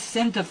turn to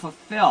sin to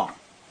fulfill,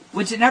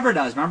 which it never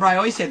does. Remember, I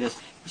always say this.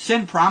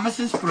 Sin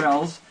promises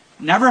thrills,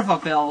 never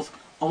fulfills,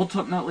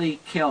 ultimately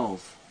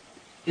kills.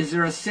 Is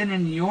there a sin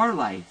in your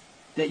life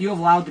that you have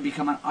allowed to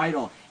become an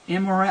idol?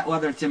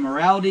 Whether it's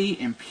immorality,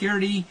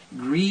 impurity,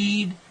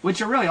 greed,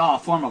 which are really all a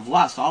form of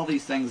lust. All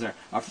these things are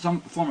some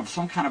form of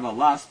some kind of a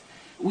lust.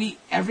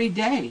 Every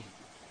day,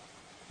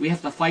 we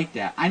have to fight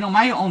that. I know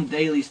my own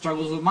daily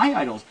struggles with my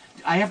idols.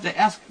 I have to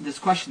ask this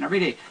question every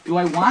day. Do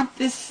I want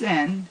this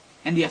sin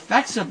and the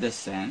effects of this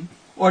sin,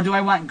 or do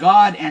I want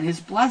God and His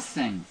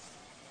blessings?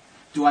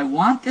 Do I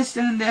want this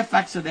sin and the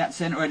effects of that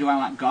sin, or do I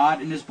want God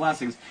and His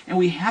blessings? And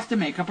we have to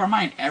make up our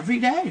mind every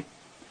day.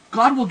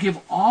 God will give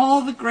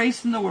all the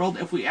grace in the world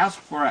if we ask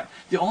for it.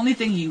 The only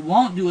thing He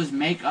won't do is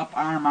make up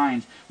our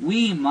minds.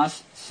 We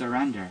must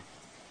surrender.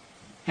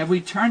 Have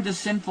we turned to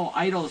sinful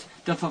idols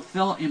to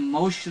fulfill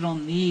emotional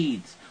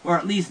needs, or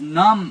at least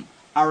numb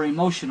our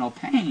emotional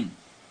pain?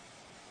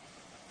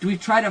 Do we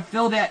try to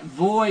fill that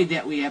void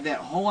that we have, that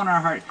hole in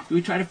our heart? Do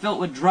we try to fill it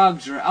with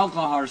drugs or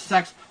alcohol or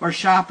sex or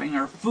shopping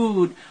or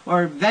food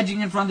or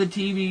vegging in front of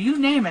the TV? You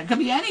name it. It could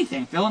be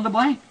anything. Fill in the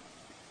blank.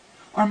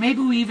 Or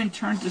maybe we even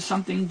turn to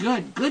something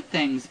good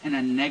things in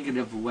a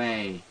negative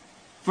way,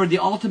 for the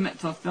ultimate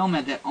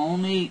fulfillment that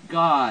only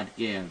God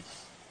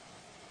gives.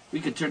 We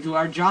could turn to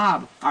our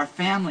job, our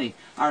family,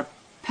 our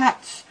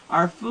pets,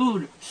 our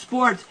food,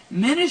 sports,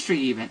 ministry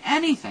even,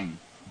 anything.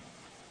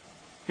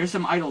 Here's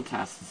some idol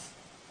tests.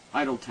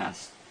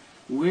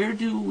 where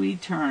do we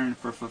turn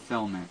for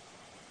fulfillment?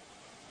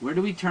 Where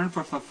do we turn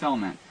for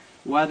fulfillment?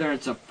 Whether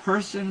it's a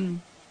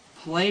person,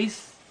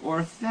 place,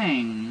 or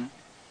thing,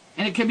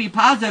 and it can be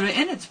positive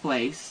in its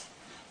place,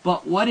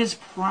 but what is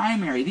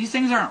primary? These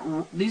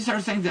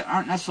are things that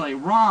aren't necessarily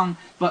wrong,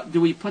 but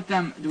do we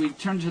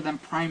turn to them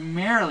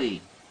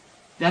primarily?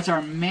 That's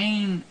our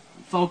main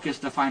focus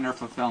to find our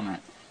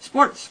fulfillment.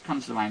 Sports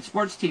comes to mind.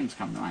 Sports teams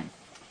come to mind.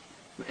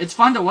 It's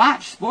fun to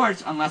watch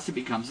sports unless it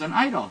becomes an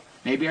idol.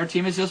 Maybe our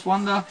team has just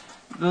won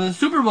the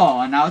Super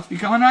Bowl and now it's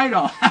become an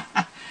idol.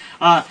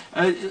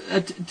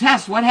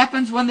 Test, what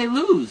happens when they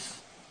lose?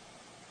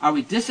 Are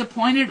we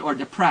disappointed or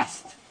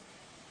depressed?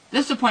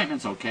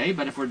 Disappointment's okay,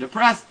 but if we're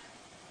depressed,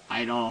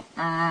 idol.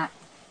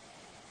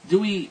 Do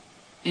we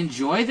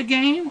enjoy the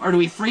game or do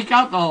we freak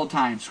out the whole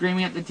time,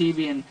 screaming at the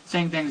TV and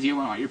saying things you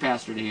want your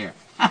pastor to hear?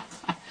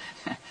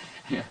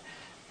 Yeah.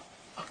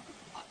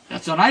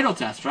 That's an idol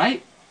test,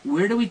 right?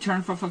 Where do we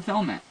turn for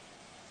fulfillment?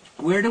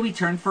 Where do we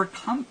turn for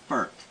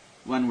comfort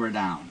when we're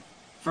down?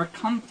 For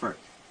comfort.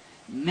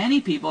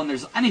 Many people, and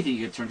there's anything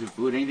you could turn to,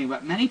 food, anything,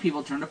 but many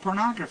people turn to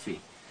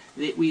pornography.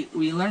 We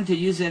learn to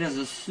use it as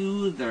a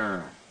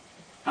soother,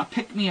 a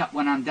pick-me-up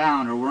when I'm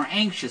down, or we're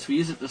anxious. We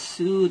use it to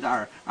soothe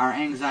our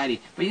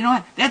anxiety. But you know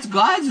what? That's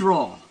God's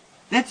role.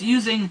 That's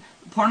using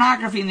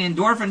pornography and the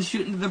endorphins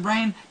shooting to the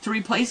brain to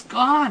replace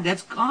God.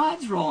 That's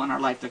God's role in our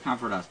life to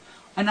comfort us.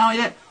 And not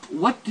only that,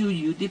 what do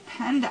you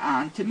depend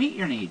on to meet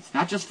your needs?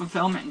 Not just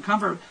fulfillment and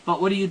comfort, but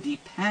what do you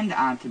depend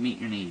on to meet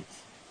your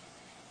needs?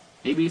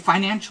 Maybe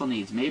financial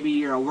needs. Maybe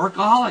you're a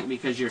workaholic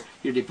because you're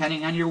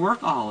depending on your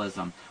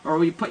workaholism. Or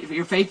we put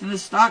your faith in the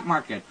stock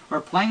market. Or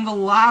playing the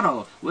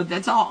lotto. Well,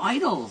 that's all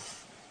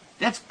idols.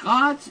 That's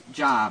God's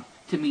job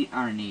to meet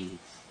our needs.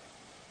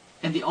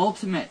 And the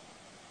ultimate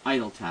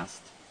idol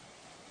test.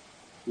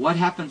 What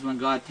happens when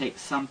God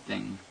takes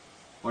something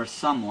or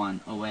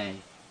someone away?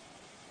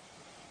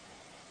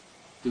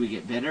 Do we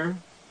get bitter?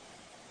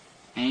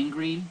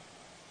 Angry?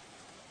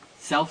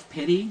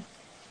 Self-pity?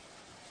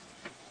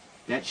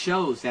 That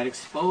shows, that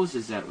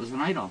exposes that it was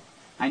an idol.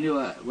 I knew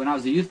when I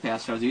was a youth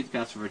pastor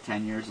for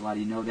 10 years, a lot of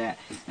you know that.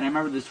 And I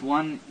remember this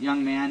one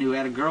young man who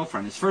had a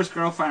girlfriend, his first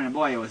girlfriend, and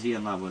boy, was he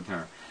in love with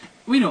her.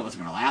 We knew it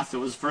wasn't going to last, it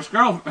was his first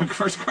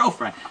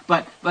girlfriend.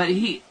 But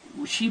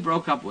she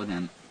broke up with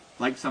him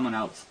like someone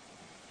else.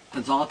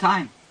 That's all the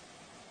time.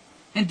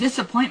 And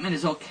disappointment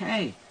is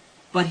okay,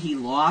 but he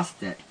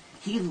lost it.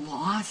 He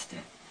lost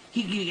it.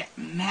 He could get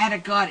mad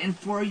at God, and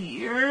for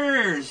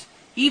years,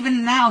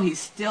 even now, he's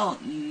still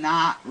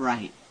not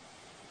right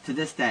to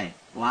this day.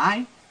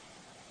 Why?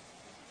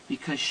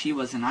 Because she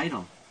was an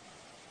idol.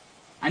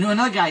 I knew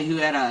another guy who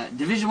had a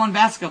Division I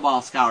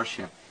basketball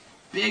scholarship.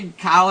 Big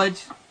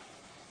college,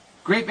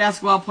 great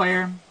basketball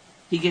player.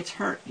 He gets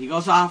hurt. He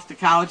goes off to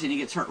college and he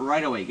gets hurt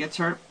right away. He gets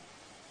hurt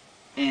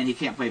and he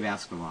can't play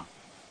basketball.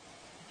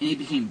 And he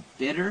became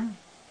bitter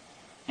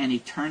and he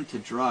turned to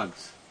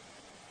drugs.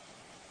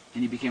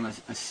 And he became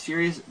a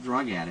serious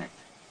drug addict.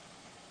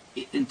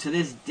 And to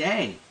this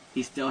day,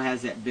 he still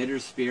has that bitter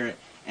spirit,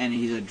 and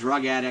he's a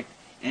drug addict,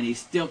 and he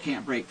still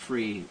can't break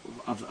free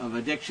of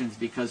addictions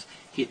because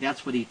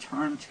that's what he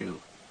turned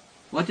to.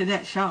 What did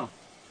that show?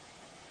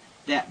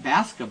 That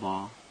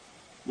basketball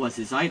was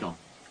his idol.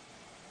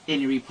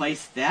 And he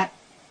replaced that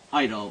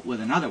idol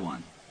with another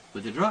one,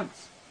 with the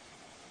drugs.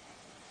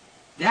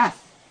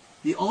 Death.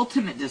 The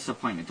ultimate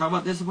disappointment. Talk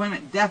about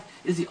disappointment. Death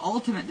is the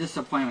ultimate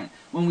disappointment.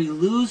 When we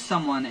lose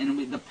someone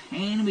and the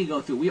pain we go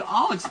through, we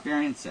all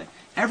experience it.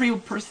 Every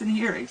person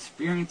here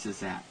experiences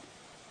that.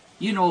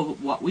 You know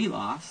what we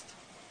lost.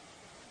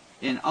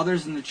 And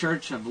others in the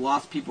church have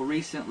lost people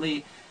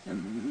recently.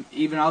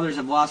 Even others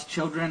have lost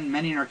children.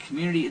 Many in our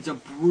community. It's a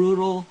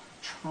brutal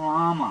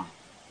trauma.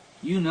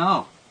 You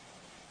know.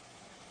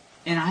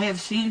 And I have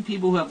seen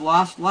people who have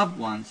lost loved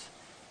ones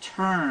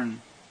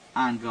turn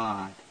on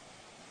God.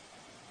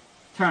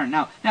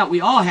 Now,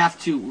 we all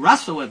have to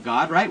wrestle with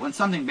God, right? When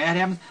something bad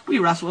happens, we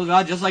wrestle with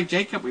God, just like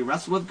Jacob. We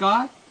wrestle with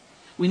God.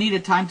 We need a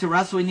time to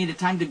wrestle. We need a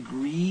time to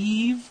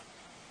grieve.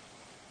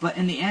 But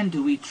in the end,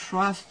 do we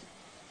trust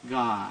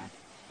God?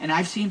 And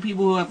I've seen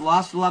people who have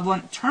lost a loved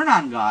one turn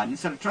on God.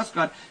 Instead of trust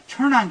God,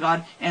 turn on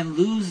God and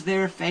lose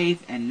their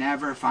faith and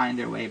never find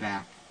their way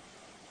back.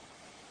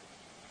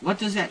 What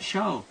does that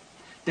show?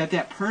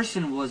 That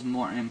person was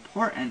more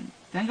important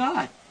than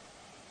God.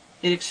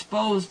 It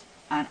exposed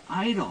an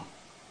idol.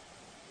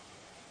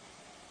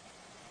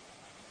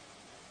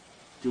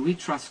 Do we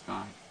trust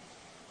God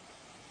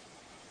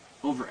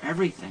over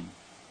everything,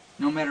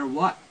 no matter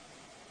what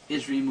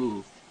is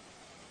removed?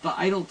 The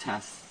idol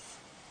tests.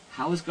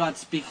 How is God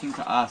speaking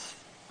to us?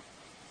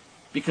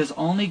 Because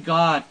only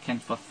God can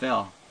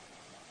fulfill.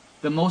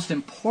 The most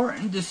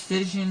important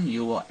decision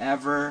you will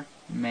ever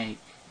make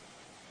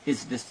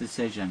is this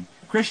decision.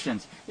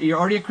 Christians, you're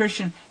already a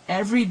Christian.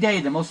 Every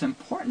day, the most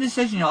important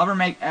decision you'll ever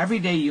make, every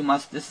day you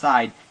must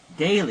decide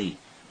daily,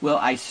 will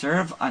I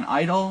serve an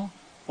idol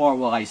or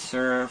will I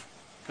serve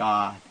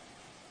God?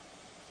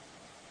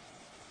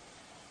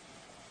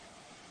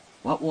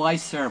 What will I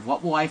serve?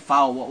 What will I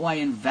follow? What will I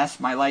invest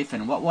my life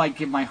in? What will I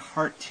give my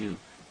heart to?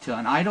 to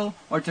an idol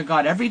or to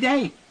God every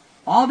day.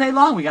 All day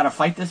long, we got to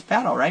fight this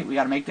battle, right? We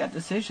got to make that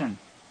decision.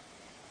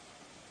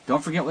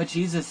 Don't forget what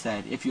Jesus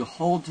said. If you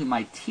hold to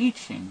my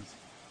teachings,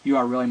 you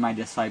are really my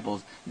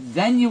disciples.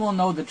 Then you will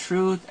know the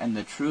truth, and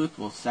the truth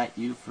will set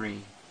you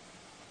free.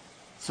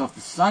 So if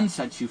the Son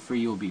sets you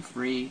free, you will be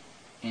free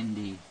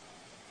indeed.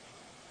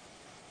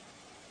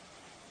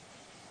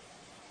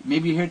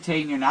 Maybe you're here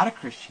today and you're not a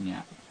Christian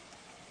yet.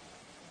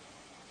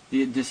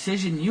 The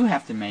decision you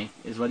have to make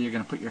is whether you're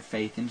going to put your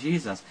faith in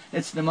Jesus.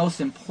 It's the most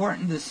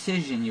important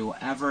decision you will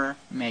ever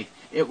make.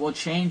 It will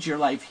change your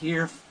life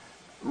here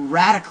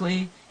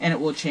radically, and it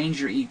will change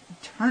your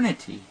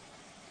eternity.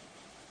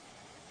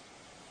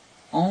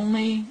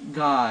 Only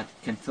God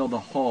can fill the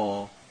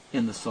hole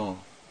in the soul.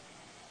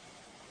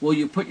 Will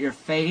you put your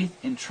faith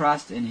and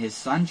trust in His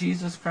Son,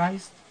 Jesus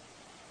Christ?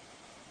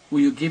 Will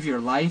you give your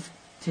life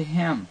to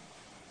Him?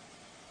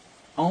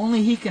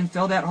 Only He can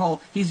fill that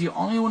hole. He's the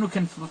only one who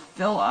can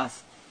fulfill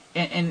us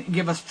and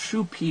give us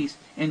true peace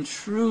and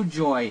true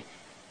joy.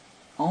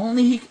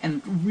 Only He,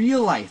 and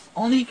real life.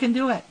 Only He can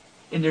do it.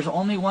 And there's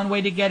only one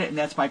way to get it, and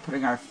that's by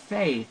putting our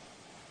faith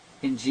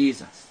in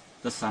Jesus,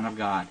 the Son of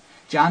God.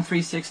 John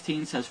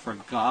 3:16 says, "For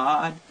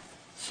God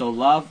so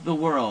loved the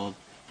world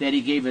that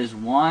He gave His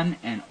one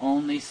and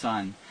only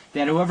Son,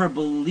 that whoever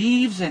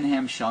believes in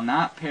Him shall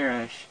not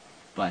perish,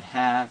 but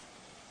have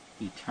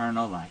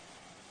eternal life."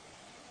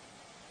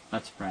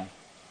 Let's pray.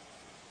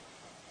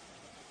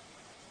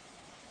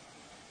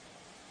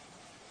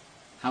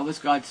 How is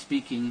God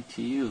speaking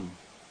to you?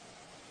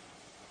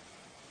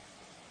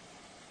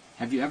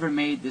 Have you ever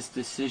made this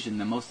decision,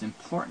 the most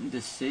important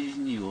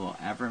decision you will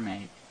ever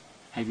make?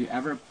 Have you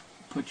ever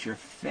put your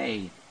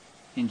faith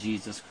in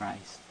Jesus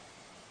Christ?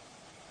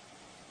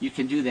 You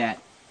can do that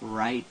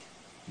right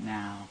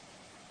now.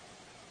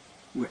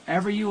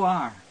 Wherever you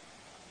are,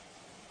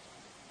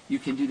 you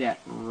can do that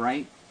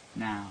right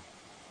now.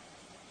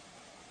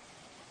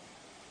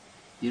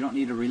 You don't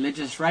need a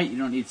religious rite. You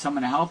don't need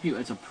someone to help you.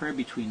 It's a prayer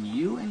between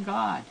you and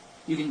God.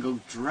 You can go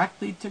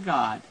directly to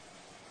God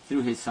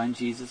through His Son,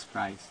 Jesus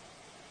Christ.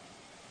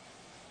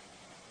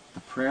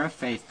 The prayer of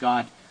faith.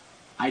 God,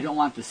 I don't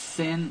want the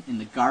sin in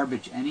the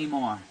garbage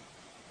anymore.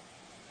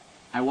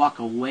 I walk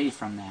away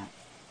from that.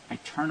 I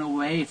turn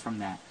away from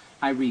that.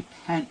 I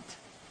repent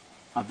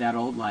of that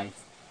old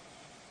life.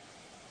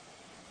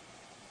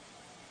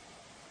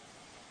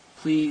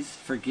 Please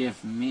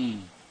forgive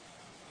me,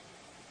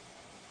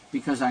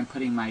 because I'm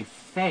putting my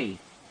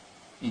faith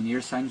in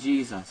your Son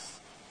Jesus,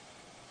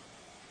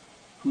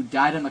 who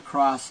died on the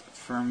cross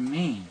for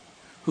me,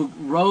 who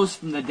rose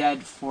from the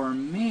dead for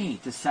me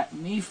to set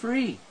me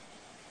free.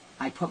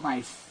 I put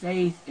my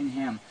faith in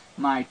Him,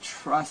 my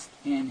trust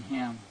in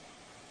Him.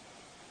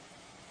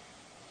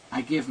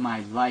 I give my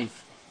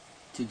life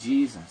to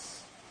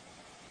Jesus.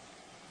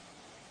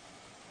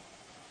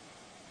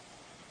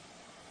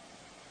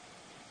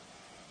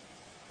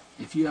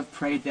 If you have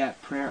prayed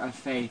that prayer of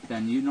faith,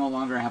 then you no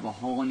longer have a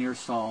hole in your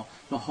soul.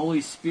 The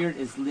Holy Spirit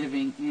is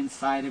living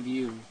inside of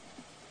you.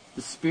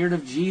 The Spirit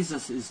of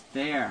Jesus is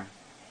there,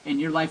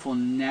 and your life will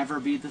never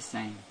be the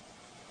same.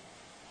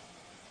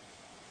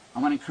 I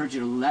want to encourage you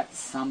to let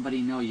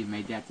somebody know you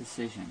made that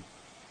decision.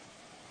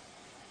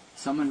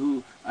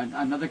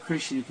 Another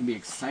Christian who can be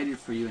excited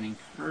for you and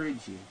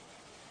encourage you.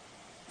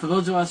 For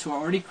those of us who are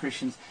already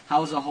Christians,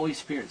 how is the Holy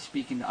Spirit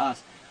speaking to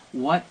us?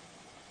 What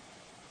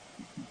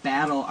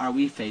battle are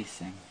we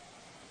facing?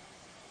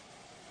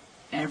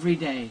 Every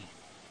day,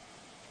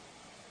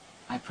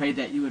 I pray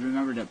that you would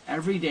remember to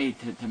every day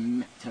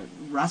to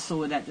wrestle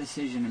with that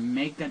decision and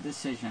make that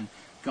decision,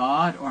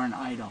 God or an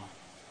idol,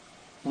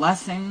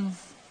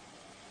 blessings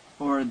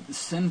or the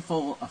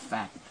sinful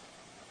effect,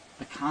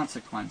 the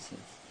consequences,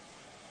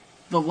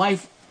 the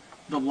life,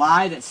 the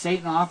lie that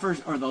Satan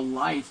offers, or the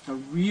life, the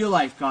real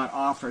life God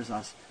offers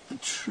us, the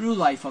true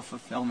life of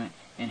fulfillment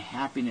and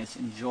happiness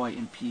and joy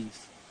and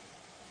peace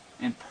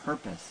and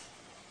purpose.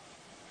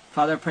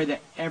 Father, I pray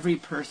that every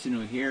person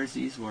who hears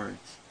these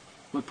words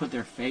would put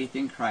their faith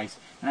in Christ.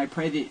 And I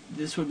pray that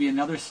this would be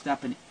another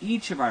step in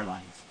each of our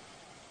lives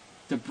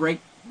to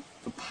break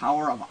the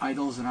power of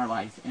idols in our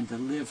life and to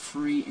live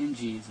free in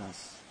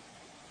Jesus.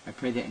 I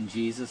pray that in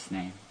Jesus'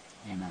 name.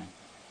 Amen.